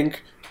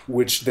tank,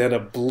 which then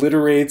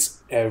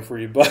obliterates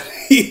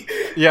everybody.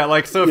 Yeah,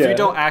 like, so if you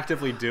don't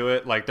actively do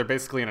it, like, they're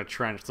basically in a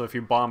trench. So if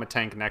you bomb a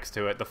tank next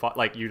to it,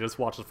 like, you just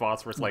watch the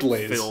phosphorus, like,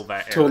 fill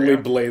that area. Totally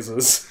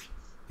blazes.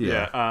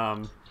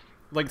 Yeah.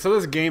 Like, so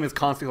this game is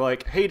constantly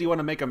like, hey, do you want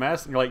to make a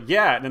mess? And you're like,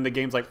 yeah. And then the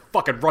game's like,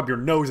 fucking rub your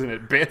nose in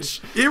it, bitch.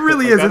 It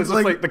really is.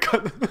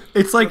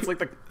 It's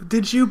like,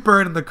 did you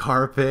burn the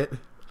carpet?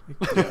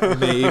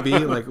 Maybe,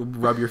 like,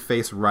 rub your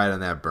face right on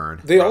that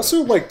burn. They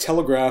also, like,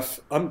 telegraph.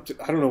 I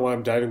don't know why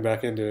I'm diving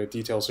back into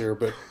details here,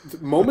 but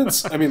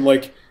moments. I mean,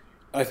 like,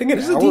 I think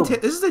this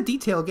is a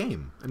detail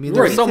game. I mean,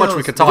 there's so much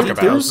we could talk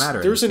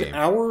about. There's an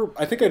hour.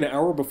 I think an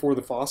hour before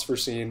the phosphor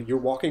scene, you're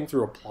walking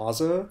through a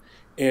plaza,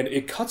 and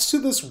it cuts to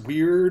this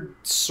weird,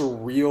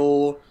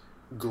 surreal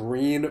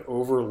green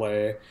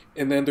overlay,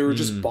 and then there are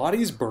just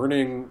bodies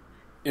burning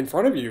in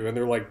front of you, and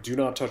they're like, "Do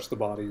not touch the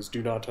bodies.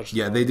 Do not touch."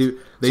 The bodies.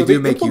 They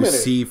do make you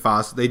see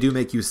They do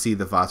make you see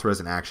the phosphorus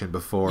in action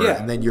before,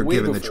 and then you're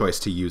given the choice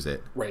to use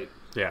it. Right.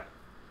 Yeah.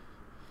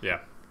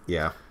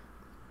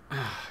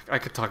 I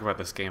could talk about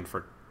this game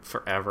for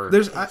forever.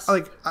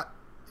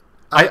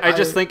 I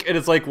just think it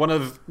is, like, one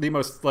of the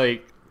most,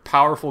 like,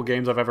 powerful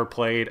games I've ever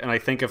played, and I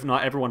think if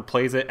not everyone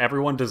plays it,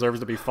 everyone deserves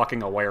to be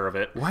fucking aware of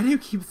it. Why do you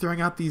keep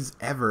throwing out these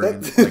ever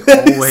and, like,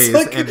 always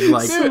and,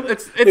 like,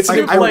 it's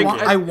like,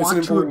 I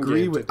want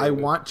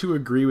to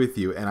agree with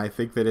you, and I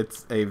think that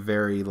it's a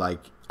very,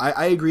 like,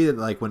 I agree that,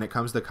 like, when it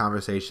comes to the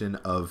conversation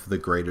of the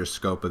greater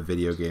scope of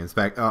video games,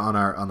 back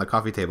on the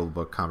coffee table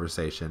book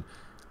conversation,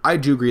 I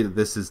do agree that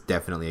this is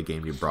definitely a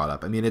game you brought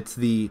up. I mean, it's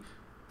the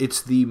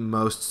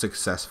most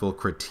successful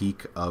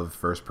critique of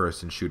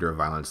first-person shooter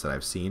violence that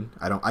I've seen.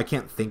 I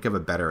can't think of a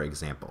better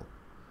example.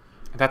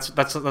 That's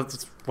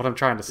what I'm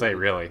trying to say,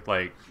 really.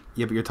 Like,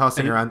 yeah, but you're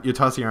tossing around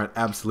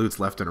absolutes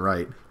left and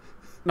right.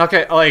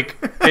 Okay, like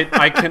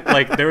I can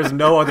like there was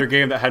no other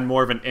game that had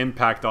more of an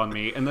impact on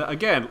me. And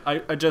again,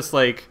 I just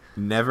like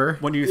never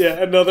when you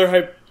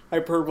another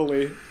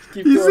hyperbole.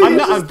 Keep throwing,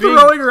 I'm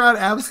throwing around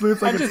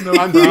absolutes like it's no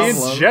problem. I'm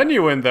being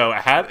genuine though.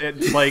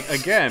 Like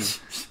again,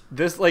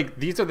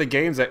 these are the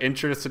games that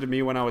interested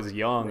me when I was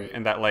young,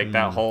 and that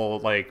that whole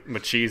like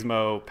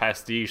machismo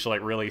pastiche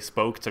like really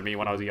spoke to me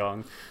when I was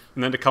young.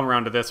 And then to come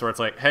around to this where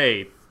it's like,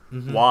 hey,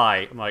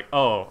 why? I'm like,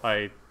 oh,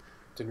 I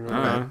didn't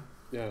remember.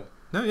 Yeah.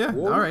 No, yeah.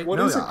 All right. What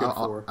is it good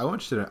for? I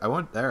want you to.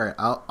 All right.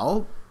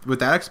 I'll with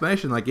that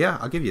explanation, like, yeah,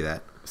 I'll give you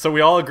that. So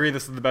we all agree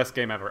this is the best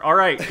game ever. All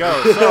right, go.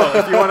 So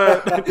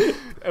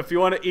if you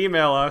wanna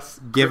email us,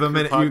 give him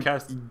an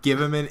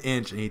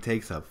inch and he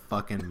takes a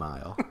fucking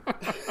mile.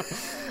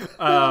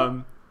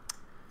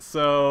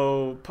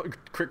 So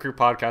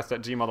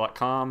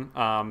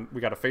critcrewpodcast@gmail.com. We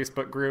got a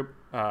Facebook group,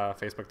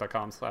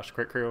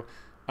 facebook.com/critcrew.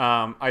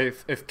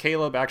 If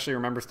Caleb actually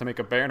remembers to make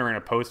a banner and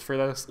a post for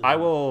this, I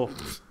will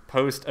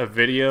post a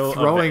video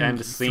of the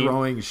end scene.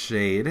 Throwing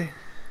shade.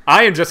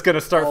 I am just going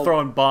to start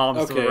throwing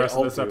bombs for the rest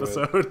of this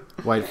episode.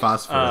 White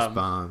phosphorus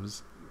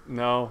bombs.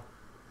 No.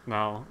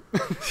 I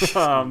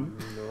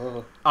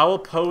will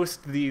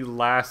post the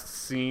last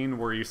scene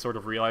where you sort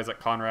of realize that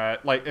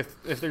Conrad... Like,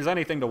 if there's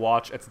anything to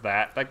watch, it's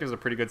that. That gives a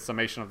pretty good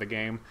summation of the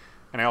game.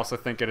 And I also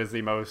think it is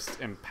the most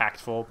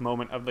impactful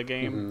moment of the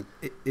game.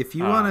 If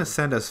you want to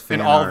send us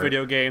fan art... In all art,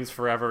 video games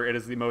forever, it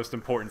is the most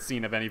important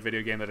scene of any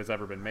video game that has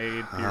ever been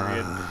made,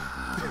 period.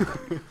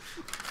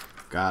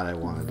 God, I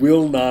want it.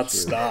 Will not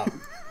stop.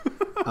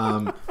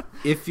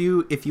 If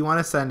you want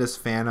to send us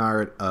fan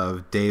art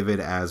of David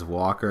as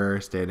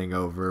Walker standing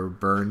over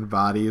burned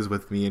bodies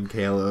with me and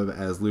Caleb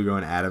as Lugo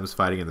and Adams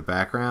fighting in the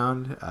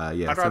background,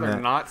 I'd rather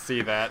not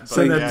see that. But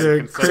send that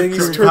to saying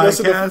he's turned us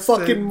into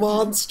fucking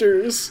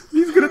monsters.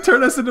 He's gonna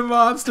turn us into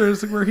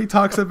monsters, where he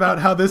talks about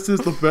how this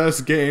is the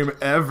best game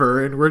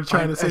ever, and we're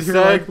trying to sit here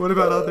like, what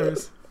about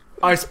others?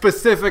 I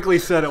specifically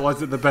said it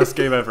wasn't the best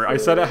game ever. I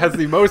said it has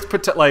the most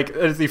it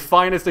is the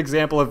finest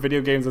example of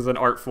video games as an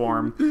art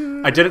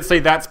form. I didn't say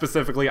that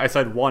specifically. I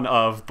said one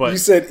of, but you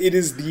said it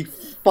is the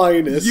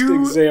finest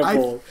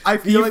example. I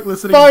feel like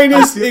listening.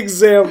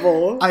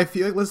 Example. I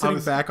feel like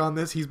listening back on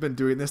this. He's been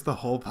doing this the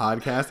whole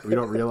podcast. We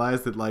don't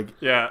realize that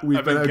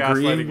we've been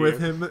agreeing with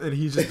him, and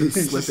he's just been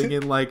slipping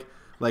in like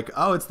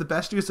oh, it's the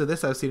best use of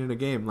this I've seen in a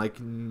game.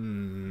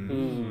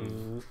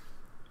 I'm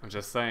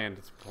just saying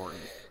it's important.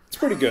 It's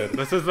pretty good.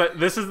 This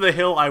is the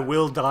hill I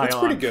will die on. It's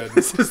pretty good.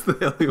 This is the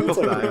hill you will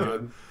die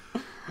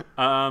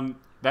on.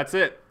 That's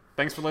it.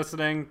 Thanks for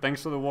listening.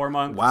 Thanks for the War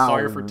Month. Wow.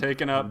 Sorry for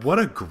taking up. What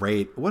a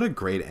great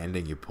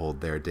ending you pulled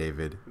there,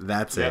 David.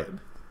 That's it.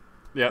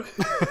 Yep.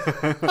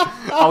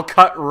 I'll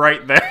cut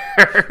right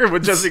there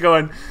with Jesse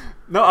going,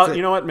 no,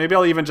 you know what? Maybe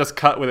I'll even just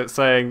cut with it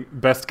saying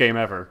best game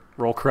ever.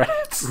 Roll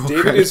credits.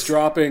 David is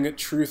dropping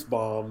truth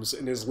bombs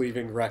and is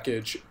leaving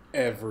wreckage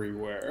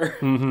everywhere.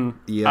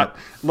 Yeah.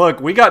 Look,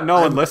 we got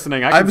no one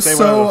listening. I can say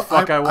whatever the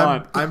fuck I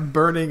want. I'm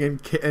burning in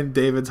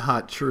David's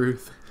hot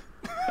truth.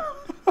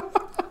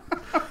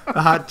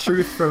 The hot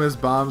truth from his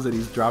bombs that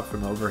he's dropped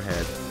from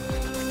overhead.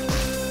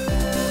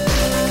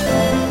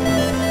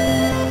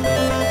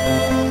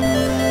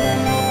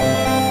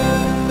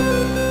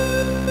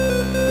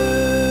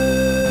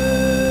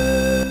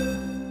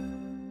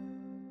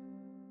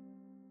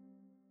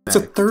 It's a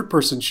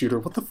third-person shooter.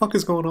 What the fuck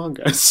is going on,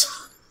 guys?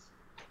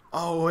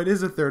 Oh, it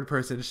is a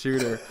third-person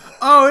shooter.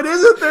 Oh, it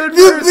is a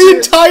third-person. The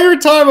entire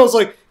time I was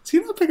like, is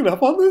he not picking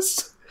up on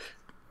this?